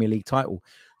the Premier League title,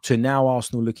 to now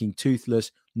Arsenal looking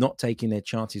toothless, not taking their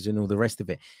chances and all the rest of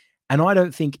it. And I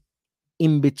don't think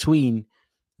in between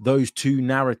those two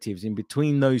narratives, in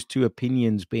between those two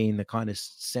opinions being the kind of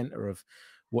center of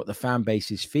what the fan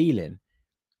base is feeling,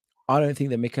 I don't think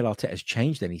that Mikel Arteta has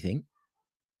changed anything.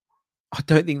 I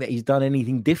don't think that he's done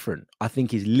anything different. I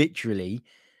think he's literally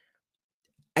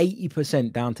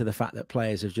 80% down to the fact that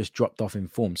players have just dropped off in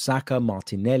form. Saka,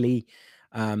 Martinelli,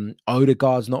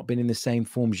 Odegaard's not been in the same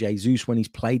form. Jesus, when he's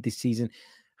played this season,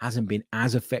 hasn't been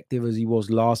as effective as he was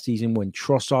last season. When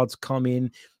Trossard's come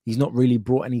in, he's not really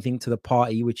brought anything to the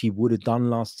party, which he would have done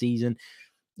last season.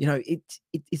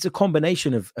 It's a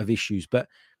combination of issues, but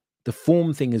the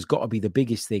form thing has got to be the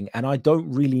biggest thing. And I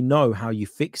don't really know how you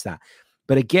fix that.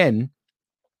 But again,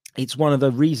 it's one of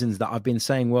the reasons that I've been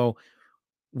saying, well,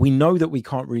 we know that we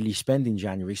can't really spend in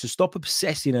January. So stop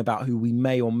obsessing about who we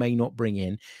may or may not bring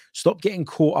in. Stop getting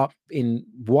caught up in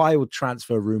wild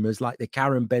transfer rumors like the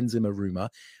Karim Benzema rumor.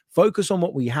 Focus on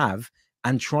what we have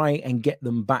and try and get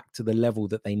them back to the level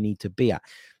that they need to be at.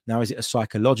 Now, is it a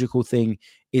psychological thing?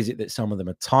 Is it that some of them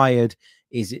are tired?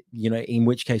 Is it, in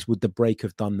which case would the break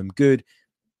have done them good?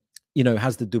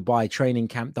 Has the Dubai training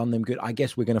camp done them good? I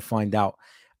guess we're going to find out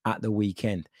at the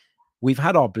weekend. We've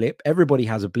had our blip. Everybody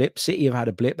has a blip. City have had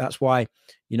a blip. That's why,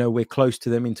 we're close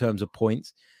to them in terms of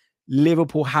points.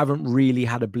 Liverpool haven't really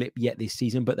had a blip yet this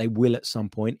season, but they will at some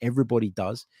point. Everybody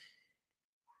does.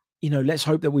 Let's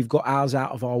hope that we've got ours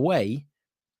out of our way,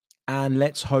 and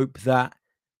let's hope that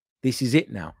this is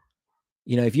it now.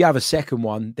 If you have a second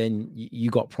one, then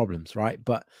you got problems, right?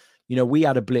 But, we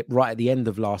had a blip right at the end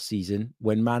of last season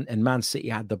when Man City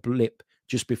had the blip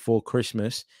just before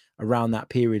Christmas around that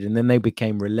period. And then they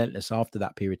became relentless after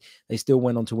that period. They still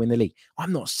went on to win the league.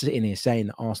 I'm not sitting here saying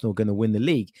that Arsenal are going to win the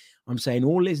league. I'm saying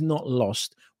all is not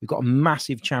lost. We've got a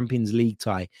massive Champions League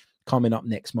tie coming up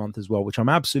next month as well, which I'm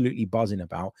absolutely buzzing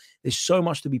about. There's so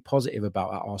much to be positive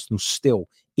about at Arsenal still,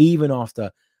 even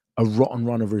after a rotten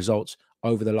run of results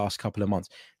over the last couple of months.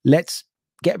 Let's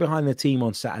get behind the team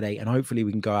on Saturday, and hopefully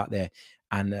we can go out there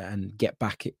and get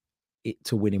back it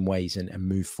to winning ways and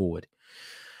move forward.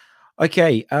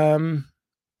 Okay. I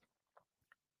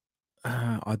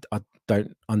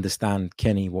don't understand,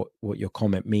 Kenny, what your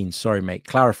comment means. Sorry, mate.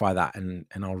 Clarify that and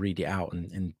I'll read it out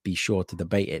and be sure to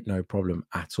debate it. No problem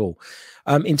at all.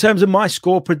 In terms of my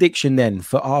score prediction then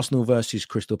for Arsenal versus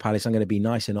Crystal Palace, I'm going to be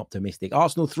nice and optimistic.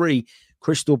 Arsenal 3,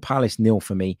 Crystal Palace 0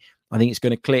 for me. I think it's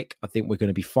going to click. I think we're going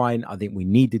to be fine. I think we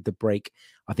needed the break.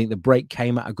 I think the break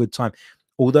came at a good time.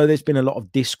 Although there's been a lot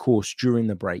of discourse during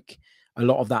the break, a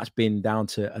lot of that's been down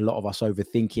to a lot of us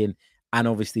overthinking, and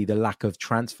obviously the lack of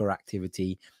transfer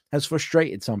activity has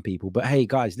frustrated some people. But hey,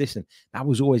 guys, listen, that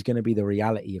was always going to be the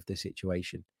reality of the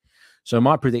situation. So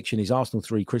my prediction is Arsenal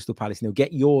 3, Crystal Palace 0.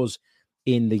 Get yours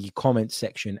in the comments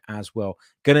section as well.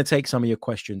 Going to take some of your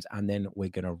questions and then we're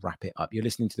going to wrap it up. You're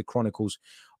listening to the Chronicles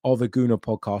of a Gooner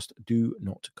podcast. Do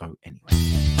not go anywhere.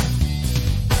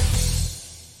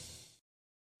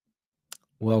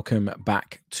 Welcome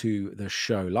back to the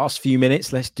show. Last few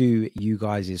minutes, let's do you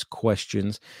guys'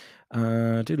 questions.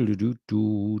 What have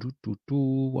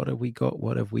we got?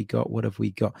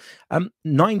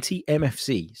 90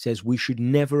 MFC says we should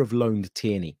never have loaned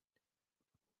Tierney.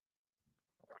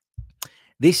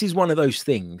 This is one of those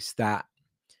things that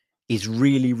is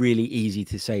really, really easy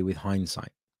to say with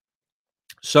hindsight.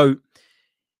 So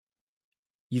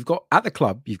you've got at the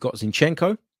club, you've got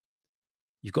Zinchenko,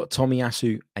 you've got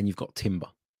Tomiyasu, and you've got Timber.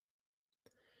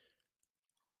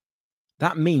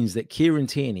 That means that Kieran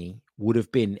Tierney would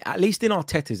have been, at least in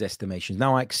Arteta's estimations.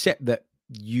 Now, I accept that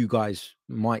you guys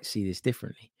might see this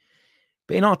differently.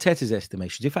 But in Arteta's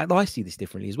estimations, in fact, I see this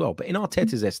differently as well. But in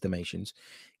Arteta's estimations,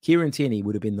 Kieran Tierney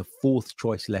would have been the 4th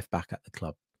choice left back at the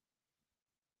club.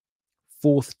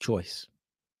 4th choice.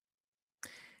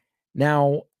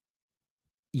 Now,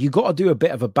 you got to do a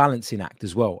bit of a balancing act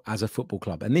as well as a football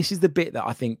club. And this is the bit that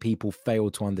I think people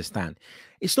fail to understand.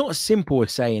 It's not as simple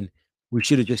as saying we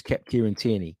should have just kept Kieran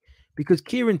Tierney, because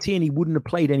Kieran Tierney wouldn't have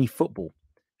played any football.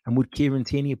 And would Kieran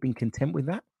Tierney have been content with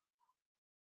that?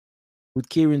 Would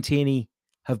Kieran Tierney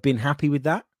have been happy with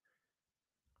that?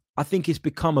 I think it's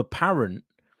become apparent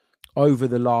over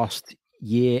the last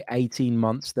year, 18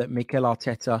 months, that Mikel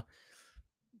Arteta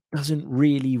doesn't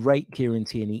really rate Kieran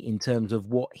Tierney in terms of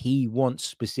what he wants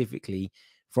specifically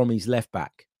from his left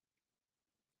back.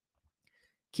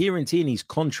 Kieran Tierney's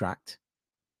contract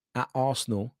at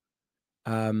Arsenal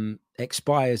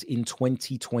expires in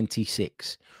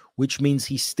 2026, which means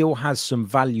he still has some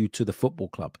value to the football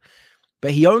club.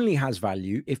 But he only has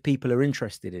value if people are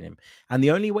interested in him. And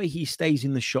the only way he stays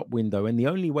in the shop window, and the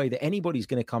only way that anybody's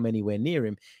going to come anywhere near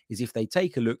him, is if they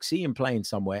take a look, see him playing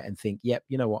somewhere and think, yep,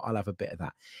 you know what, I'll have a bit of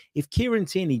that. If Kieran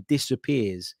Tierney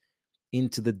disappears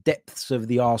into the depths of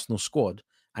the Arsenal squad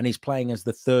and is playing as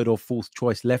the 3rd or 4th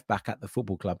choice left back at the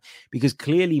football club, because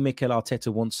clearly Mikel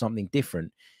Arteta wants something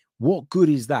different, what good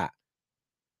is that?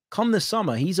 Come the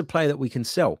summer, he's a player that we can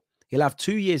sell. He'll have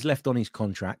 2 years left on his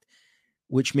contract,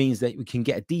 which means that we can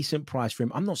get a decent price for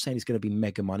him. I'm not saying it's going to be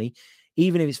mega money.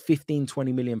 Even if it's 15,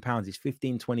 20 million pounds, it's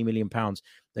 15, 20 million pounds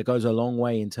that goes a long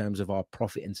way in terms of our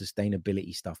profit and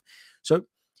sustainability stuff. So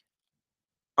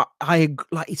I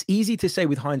like, it's easy to say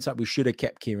with hindsight, we should have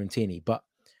kept Kieran Tierney, but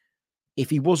if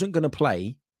he wasn't going to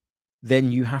play,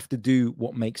 then you have to do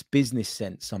what makes business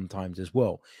sense sometimes as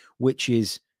well, which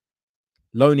is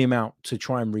loan him out to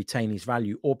try and retain his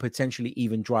value, or potentially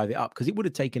even drive it up, because it would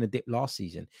have taken a dip last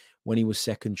season when he was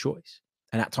 2nd choice.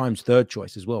 and at times third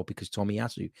choice as well, because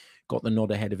Tomiyasu got the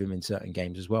nod ahead of him in certain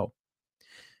games as well.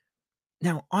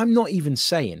 Now, I'm not even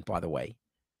saying, by the way,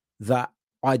 that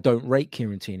I don't rate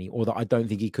Kieran Tierney, or that I don't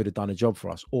think he could have done a job for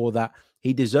us, or that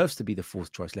he deserves to be the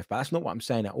fourth choice left back. That's not what I'm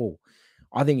saying at all.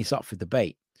 I think it's up for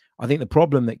debate. I think the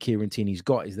problem that Kieran Tierney's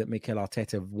got is that Mikel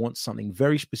Arteta wants something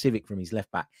very specific from his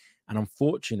left back. And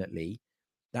unfortunately,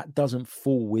 that doesn't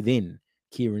fall within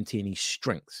Kieran Tierney's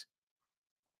strengths.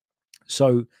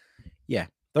 So, yeah,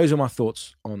 those are my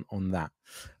thoughts on that.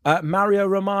 Mario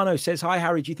Romano says, hi,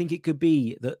 Harry, do you think it could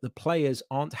be that the players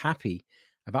aren't happy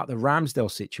about the Ramsdale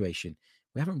situation?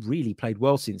 We haven't really played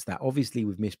well since that. Obviously,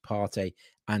 we've missed Partey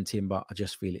and Timber. I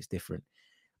just feel it's different.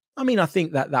 I mean, I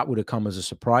think that would have come as a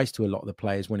surprise to a lot of the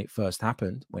players when it first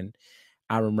happened, when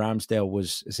Aaron Ramsdale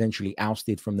was essentially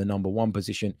ousted from the number one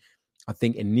position. I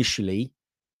think initially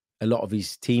a lot of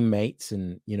his teammates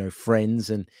and, friends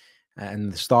and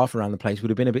the staff around the place would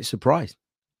have been a bit surprised.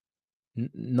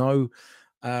 No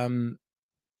doubt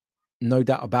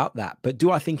about that. But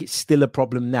do I think it's still a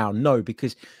problem now? No,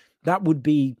 because that would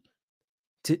be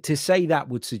to say that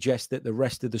would suggest that the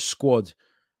rest of the squad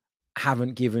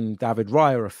haven't given David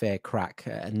Raya a fair crack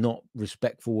and not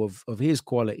respectful of his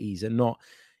qualities and not,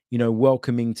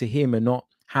 welcoming to him and not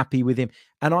happy with him.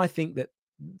 And I think that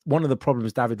one of the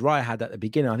problems David Raya had at the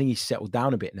beginning, I think he's settled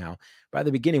down a bit now, but at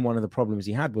the beginning, one of the problems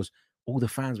he had was all the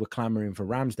fans were clamoring for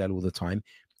Ramsdale all the time.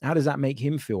 How does that make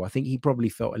him feel? I think he probably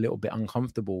felt a little bit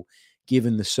uncomfortable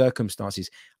given the circumstances.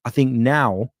 I think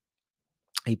now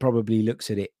he probably looks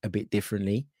at it a bit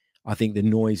differently. I think the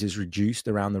noise is reduced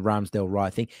around the Ramsdale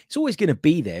Raya thing. It's always going to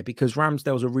be there because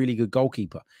Ramsdale's a really good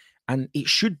goalkeeper, and it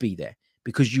should be there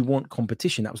because you want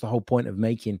competition. That was the whole point of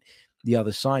making the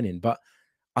other signing. But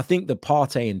I think the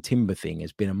Partey and Timber thing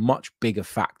has been a much bigger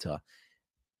factor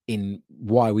in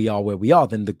why we are where we are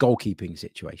than the goalkeeping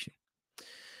situation.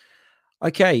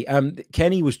 Okay,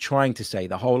 Kenny was trying to say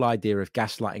the whole idea of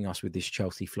gaslighting us with this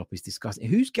Chelsea flop is disgusting.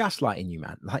 Who's gaslighting you,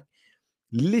 man? Like,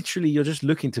 literally, you're just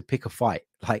looking to pick a fight.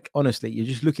 Like, honestly, you're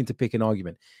just looking to pick an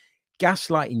argument.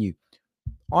 Gaslighting you.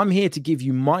 I'm here to give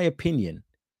you my opinion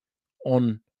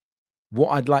on what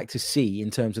I'd like to see in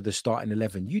terms of the starting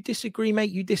 11. You disagree,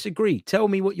 mate? You disagree. Tell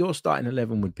me what your starting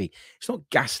 11 would be. It's not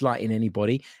gaslighting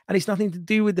anybody, and it's nothing to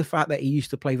do with the fact that he used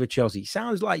to play for Chelsea. It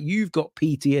sounds like you've got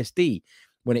PTSD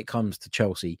when it comes to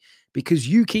Chelsea because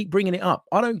you keep bringing it up.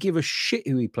 I don't give a shit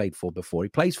who he played for before. He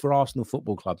plays for Arsenal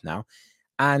Football Club now,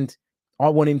 and I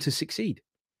want him to succeed.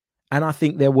 And I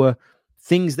think there were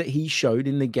things that he showed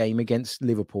in the game against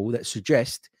Liverpool that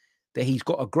suggest that he's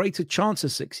got a greater chance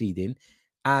of succeeding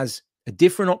as a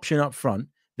different option up front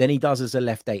than he does as a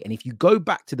left eight. And if you go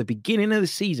back to the beginning of the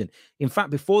season, in fact,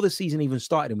 before the season even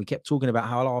started, and we kept talking about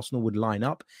how Arsenal would line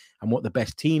up and what the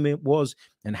best team it was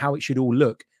and how it should all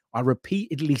look, I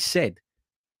repeatedly said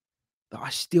that I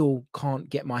still can't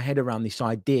get my head around this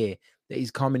idea that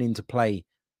he's coming into play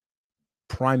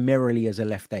primarily as a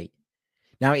left eight.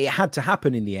 Now, it had to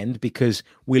happen in the end because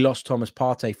we lost Thomas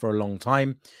Partey for a long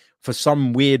time. For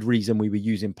some weird reason, we were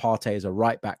using Partey as a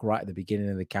right back right at the beginning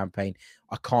of the campaign.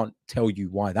 I can't tell you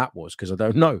why that was because I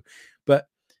don't know. But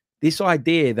this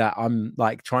idea that I'm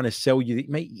like trying to sell you,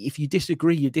 mate, if you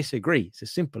disagree, you disagree. It's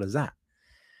as simple as that.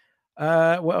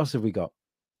 What else have we got?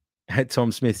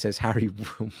 Tom Smith says, Harry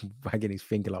wagging his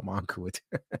finger like my uncle would.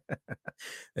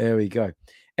 There we go.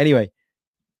 Anyway,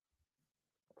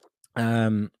 I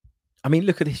mean,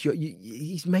 look at this.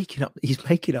 He's making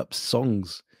up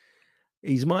songs.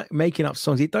 He's making up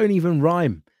songs. It don't even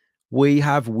rhyme. We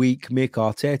have weak Mick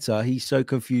Arteta. He's so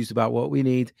confused about what we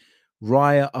need.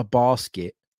 Raya a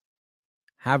basket.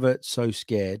 Havertz so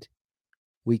scared.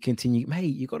 We continue.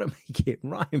 Mate, you got to make it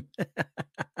rhyme.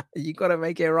 You got to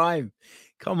make it rhyme.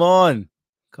 Come on.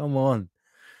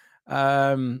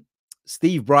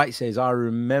 Steve Bright says, I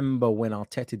remember when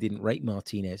Arteta didn't rate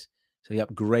Martinez, so he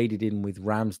upgraded him with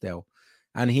Ramsdale.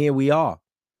 And here we are.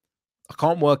 I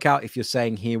can't work out if you're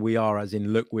saying here we are as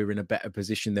in, look, we're in a better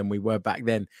position than we were back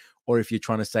then, or if you're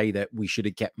trying to say that we should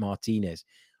have kept Martinez.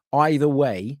 Either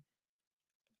way,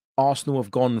 Arsenal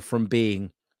have gone from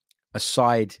being a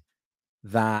side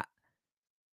that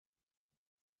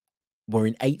were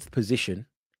in 8th position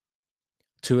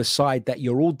to a side that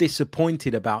you're all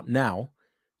disappointed about now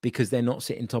because they're not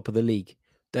sitting top of the league.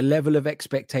 The level of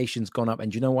expectations gone up.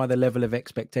 And do you know why the level of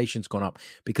expectations gone up?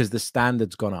 Because the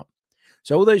standards gone up.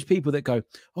 So all those people that go,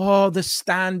 oh, the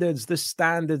standards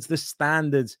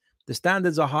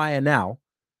are higher now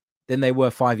than they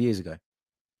were 5 years ago.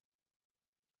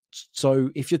 So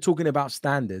if you're talking about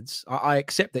standards, I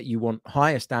accept that you want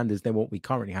higher standards than what we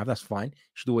currently have. That's fine.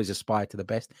 You should always aspire to the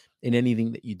best in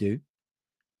anything that you do.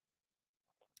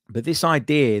 But this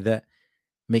idea that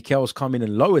Mikel's come in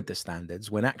and lowered the standards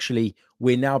when actually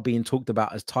we're now being talked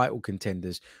about as title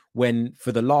contenders, when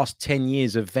for the last 10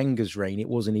 years of Wenger's reign, it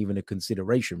wasn't even a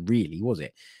consideration, really, was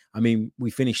it? I mean,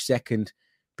 we finished second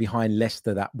behind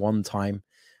Leicester that one time,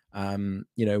 when,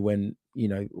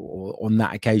 or on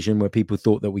that occasion where people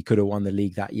thought that we could have won the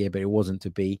league that year, but it wasn't to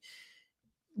be.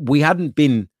 We hadn't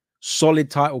been solid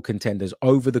title contenders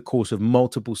over the course of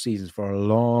multiple seasons for a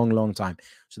long, long time.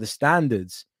 So the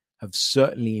standards have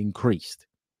certainly increased.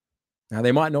 Now,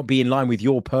 they might not be in line with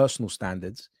your personal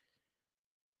standards,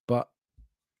 but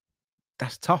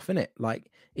that's tough, isn't it? Like,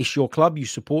 it's your club, you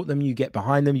support them, you get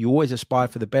behind them, you always aspire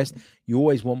for the best, you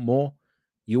always want more,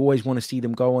 you always want to see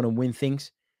them go on and win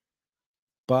things.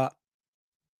 But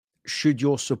should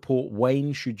your support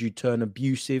wane? Should you turn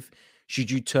abusive?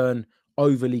 Should you turn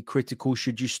overly critical?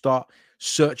 Should you start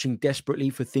searching desperately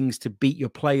for things to beat your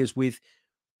players with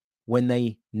when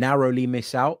they narrowly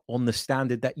miss out on the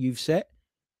standard that you've set?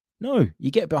 No, you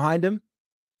get behind them,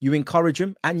 you encourage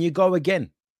them, and you go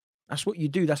again. That's what you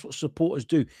do. That's what supporters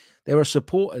do. There are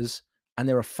supporters and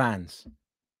there are fans.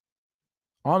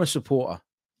 I'm a supporter.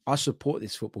 I support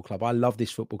this football club. I love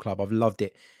this football club. I've loved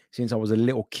it since I was a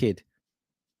little kid.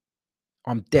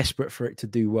 I'm desperate for it to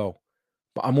do well,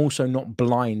 but I'm also not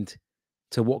blind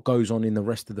to what goes on in the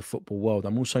rest of the football world.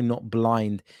 I'm also not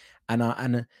blind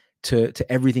to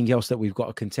everything else that we've got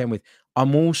to contend with.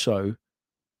 I'm also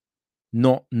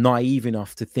not naive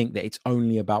enough to think that it's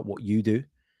only about what you do.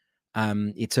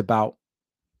 It's about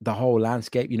the whole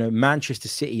landscape. Manchester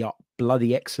City are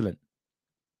bloody excellent.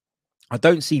 I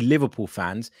don't see Liverpool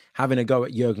fans having a go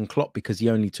at Jurgen Klopp because he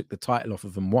only took the title off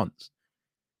of them once.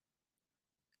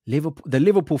 The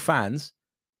Liverpool fans,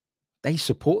 they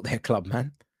support their club,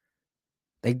 man.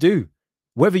 They do.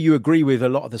 Whether you agree with a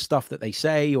lot of the stuff that they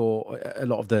say or a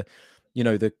lot of the,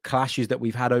 the clashes that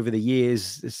we've had over the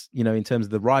years, in terms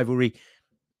of the rivalry,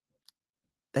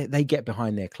 they get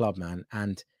behind their club, man.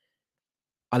 And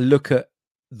I look at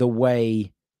the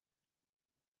way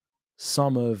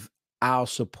some of our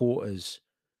supporters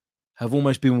have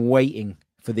almost been waiting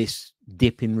for this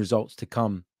dip in results to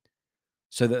come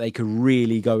so that they could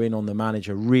really go in on the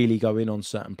manager, really go in on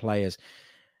certain players.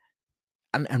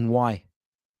 And why?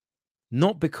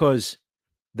 Not because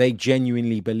they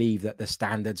genuinely believe that the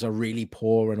standards are really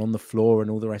poor and on the floor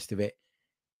and all the rest of it.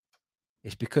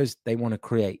 It's because they want to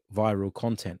create viral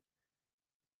content.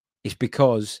 It's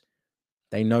because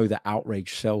they know that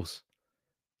outrage sells.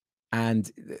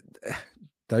 And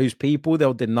those people,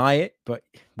 they'll deny it, but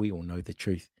we all know the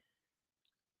truth.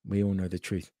 We all know the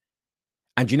truth.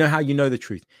 And you know how you know the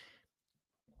truth?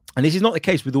 And this is not the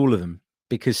case with all of them,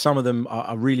 because some of them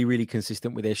are really, really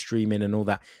consistent with their streaming and all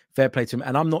that. Fair play to them.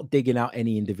 And I'm not digging out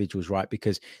any individuals, right?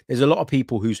 Because there's a lot of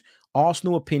people whose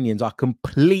Arsenal opinions I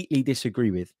completely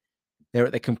disagree with. They're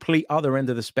at the complete other end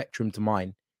of the spectrum to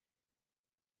mine.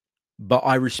 But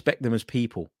I respect them as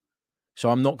people. So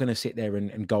I'm not going to sit there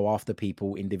and go after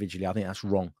people individually. I think that's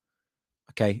wrong.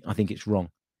 Okay? I think it's wrong.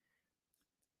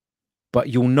 But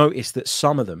you'll notice that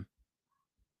some of them,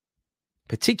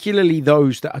 particularly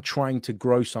those that are trying to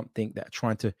grow something, that are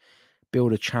trying to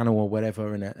build a channel or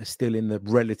whatever, and are still in the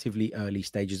relatively early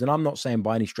stages. And I'm not saying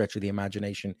by any stretch of the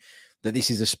imagination that this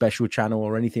is a special channel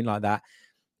or anything like that.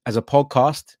 As a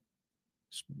podcast,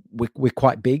 we're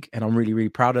quite big, and I'm really, really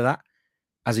proud of that.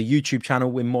 As a YouTube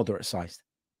channel, we're moderate sized,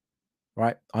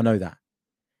 right? I know that.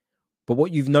 But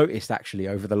what you've noticed actually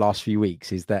over the last few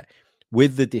weeks is that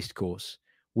with the discourse,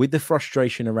 with the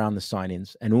frustration around the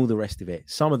signings and all the rest of it,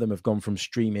 some of them have gone from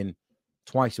streaming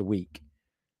twice a week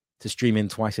to streaming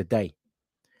twice a day,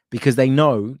 because they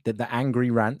know that the angry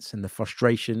rants and the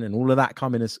frustration and all of that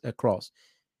coming across,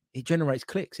 it generates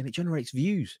clicks and it generates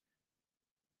views.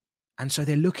 And so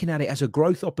they're looking at it as a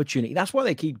growth opportunity. That's why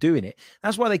they keep doing it.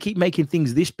 That's why they keep making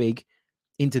things this big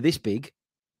into this big,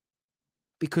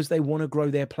 because they want to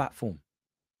grow their platform.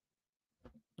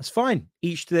 That's fine.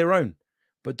 Each to their own.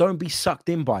 But don't be sucked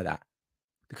in by that,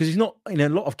 because it's not, in a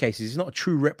lot of cases, it's not a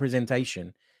true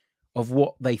representation of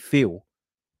what they feel.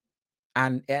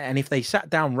 And if they sat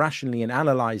down rationally and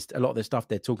analyzed a lot of the stuff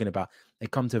they're talking about, they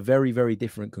come to very, very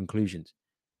different conclusions.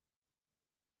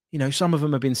 Some of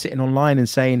them have been sitting online and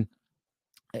saying,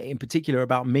 in particular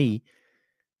about me,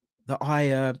 that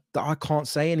I can't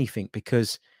say anything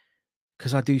because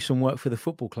I do some work for the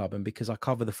football club and because I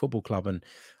cover the football club and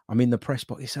I'm in the press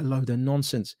box. It's a load of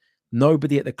nonsense.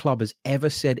 Nobody at the club has ever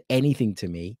said anything to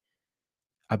me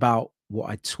about what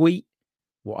I tweet,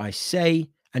 what I say.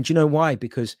 And do you know why?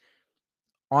 Because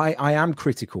I am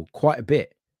critical quite a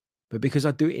bit, but because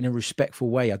I do it in a respectful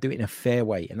way, I do it in a fair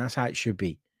way, and that's how it should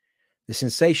be. The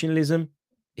sensationalism,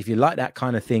 if you like that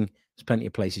kind of thing, there's plenty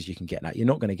of places you can get that. You're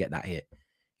not going to get that here.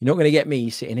 You're not going to get me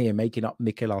sitting here making up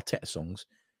Mikel Arteta songs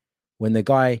when the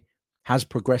guy has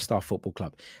progressed our football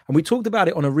club. And we talked about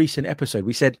it on a recent episode.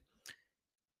 We said,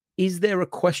 is there a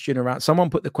question around?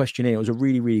 Someone put the question in. It was a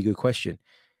really, really good question.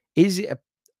 Is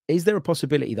there a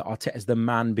possibility that Arteta is the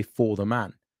man before the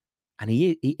man? And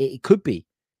it could be.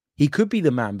 He could be the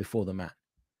man before the man.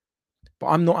 But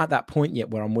I'm not at that point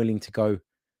yet where I'm willing to go,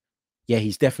 yeah,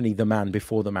 he's definitely the man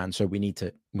before the man. So we need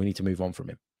to move on from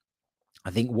him.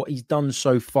 I think what he's done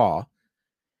so far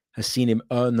has seen him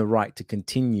earn the right to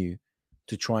continue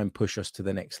to try and push us to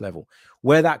the next level.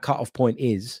 Where that cutoff point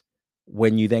is,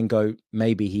 when you then go,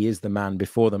 maybe he is the man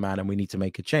before the man and we need to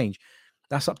make a change,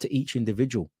 that's up to each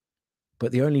individual.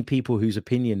 But the only people whose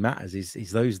opinion matters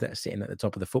is those that are sitting at the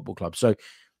top of the football club. So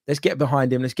let's get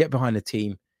behind him. Let's get behind the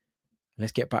team.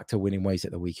 Let's get back to winning ways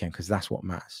at the weekend, because that's what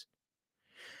matters.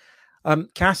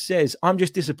 Cass says, I'm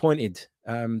just disappointed.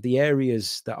 The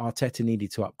areas that Arteta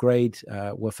needed to upgrade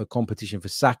were for competition for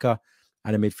Saka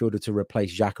and a midfielder to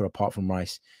replace Xhaka apart from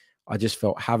Rice. I just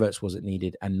felt Havertz wasn't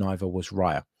needed and neither was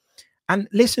Raya. And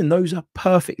listen, those are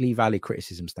perfectly valid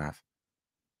criticisms, Stav.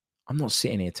 I'm not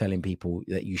sitting here telling people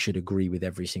that you should agree with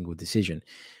every single decision.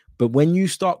 But when you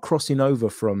start crossing over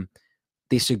from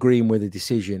disagreeing with a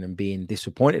decision and being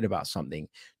disappointed about something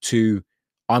to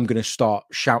I'm going to start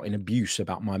shouting abuse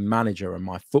about my manager and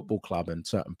my football club and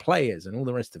certain players and all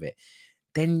the rest of it,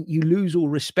 then you lose all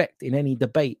respect in any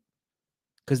debate.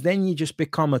 Because then you just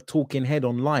become a talking head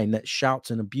online that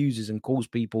shouts and abuses and calls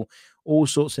people all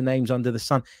sorts of names under the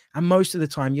sun. And most of the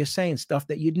time you're saying stuff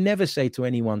that you'd never say to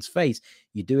anyone's face.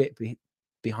 You do it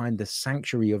behind the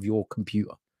sanctuary of your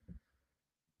computer.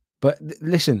 But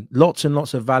listen, lots and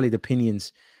lots of valid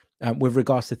opinions with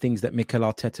regards to things that Mikel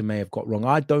Arteta may have got wrong.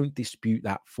 I don't dispute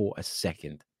that for a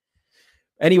second.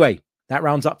 Anyway, that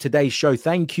rounds up today's show.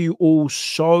 Thank you all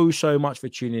so much for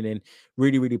tuning in.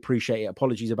 Really, really appreciate it.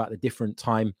 Apologies about the different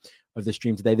time of the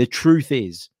stream today. The truth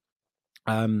is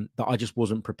that I just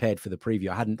wasn't prepared for the preview.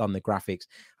 I hadn't done the graphics.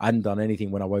 I hadn't done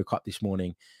anything when I woke up this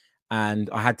morning. And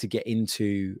I had to get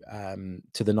into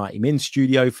to the 90 Min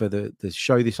studio for the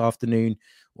show this afternoon,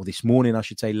 or this morning, I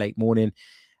should say, late morning.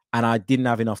 And I didn't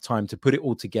have enough time to put it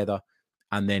all together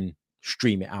and then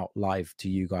stream it out live to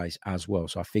you guys as well.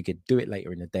 So I figured do it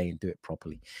later in the day and do it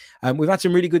properly. We've had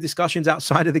some really good discussions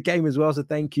outside of the game as well. So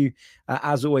thank you,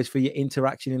 as always, for your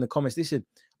interaction in the comments. Listen,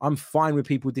 I'm fine with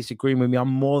people disagreeing with me. I'm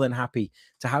more than happy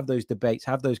to have those debates,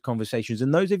 have those conversations.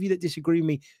 And those of you that disagree with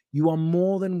me, you are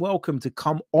more than welcome to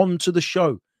come onto the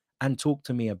show and talk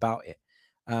to me about it.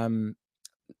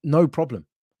 No problem.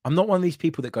 I'm not one of these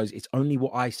people that goes, it's only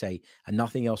what I say and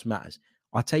nothing else matters.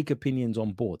 I take opinions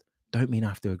on board. Don't mean I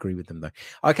have to agree with them, though.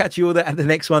 I'll catch you all at the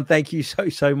next one. Thank you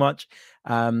so much.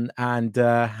 And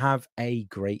have a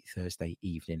great Thursday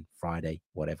evening, Friday,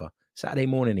 whatever. Saturday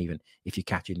morning even, if you're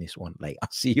catching this one late. I'll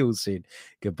see you all soon.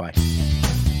 Goodbye.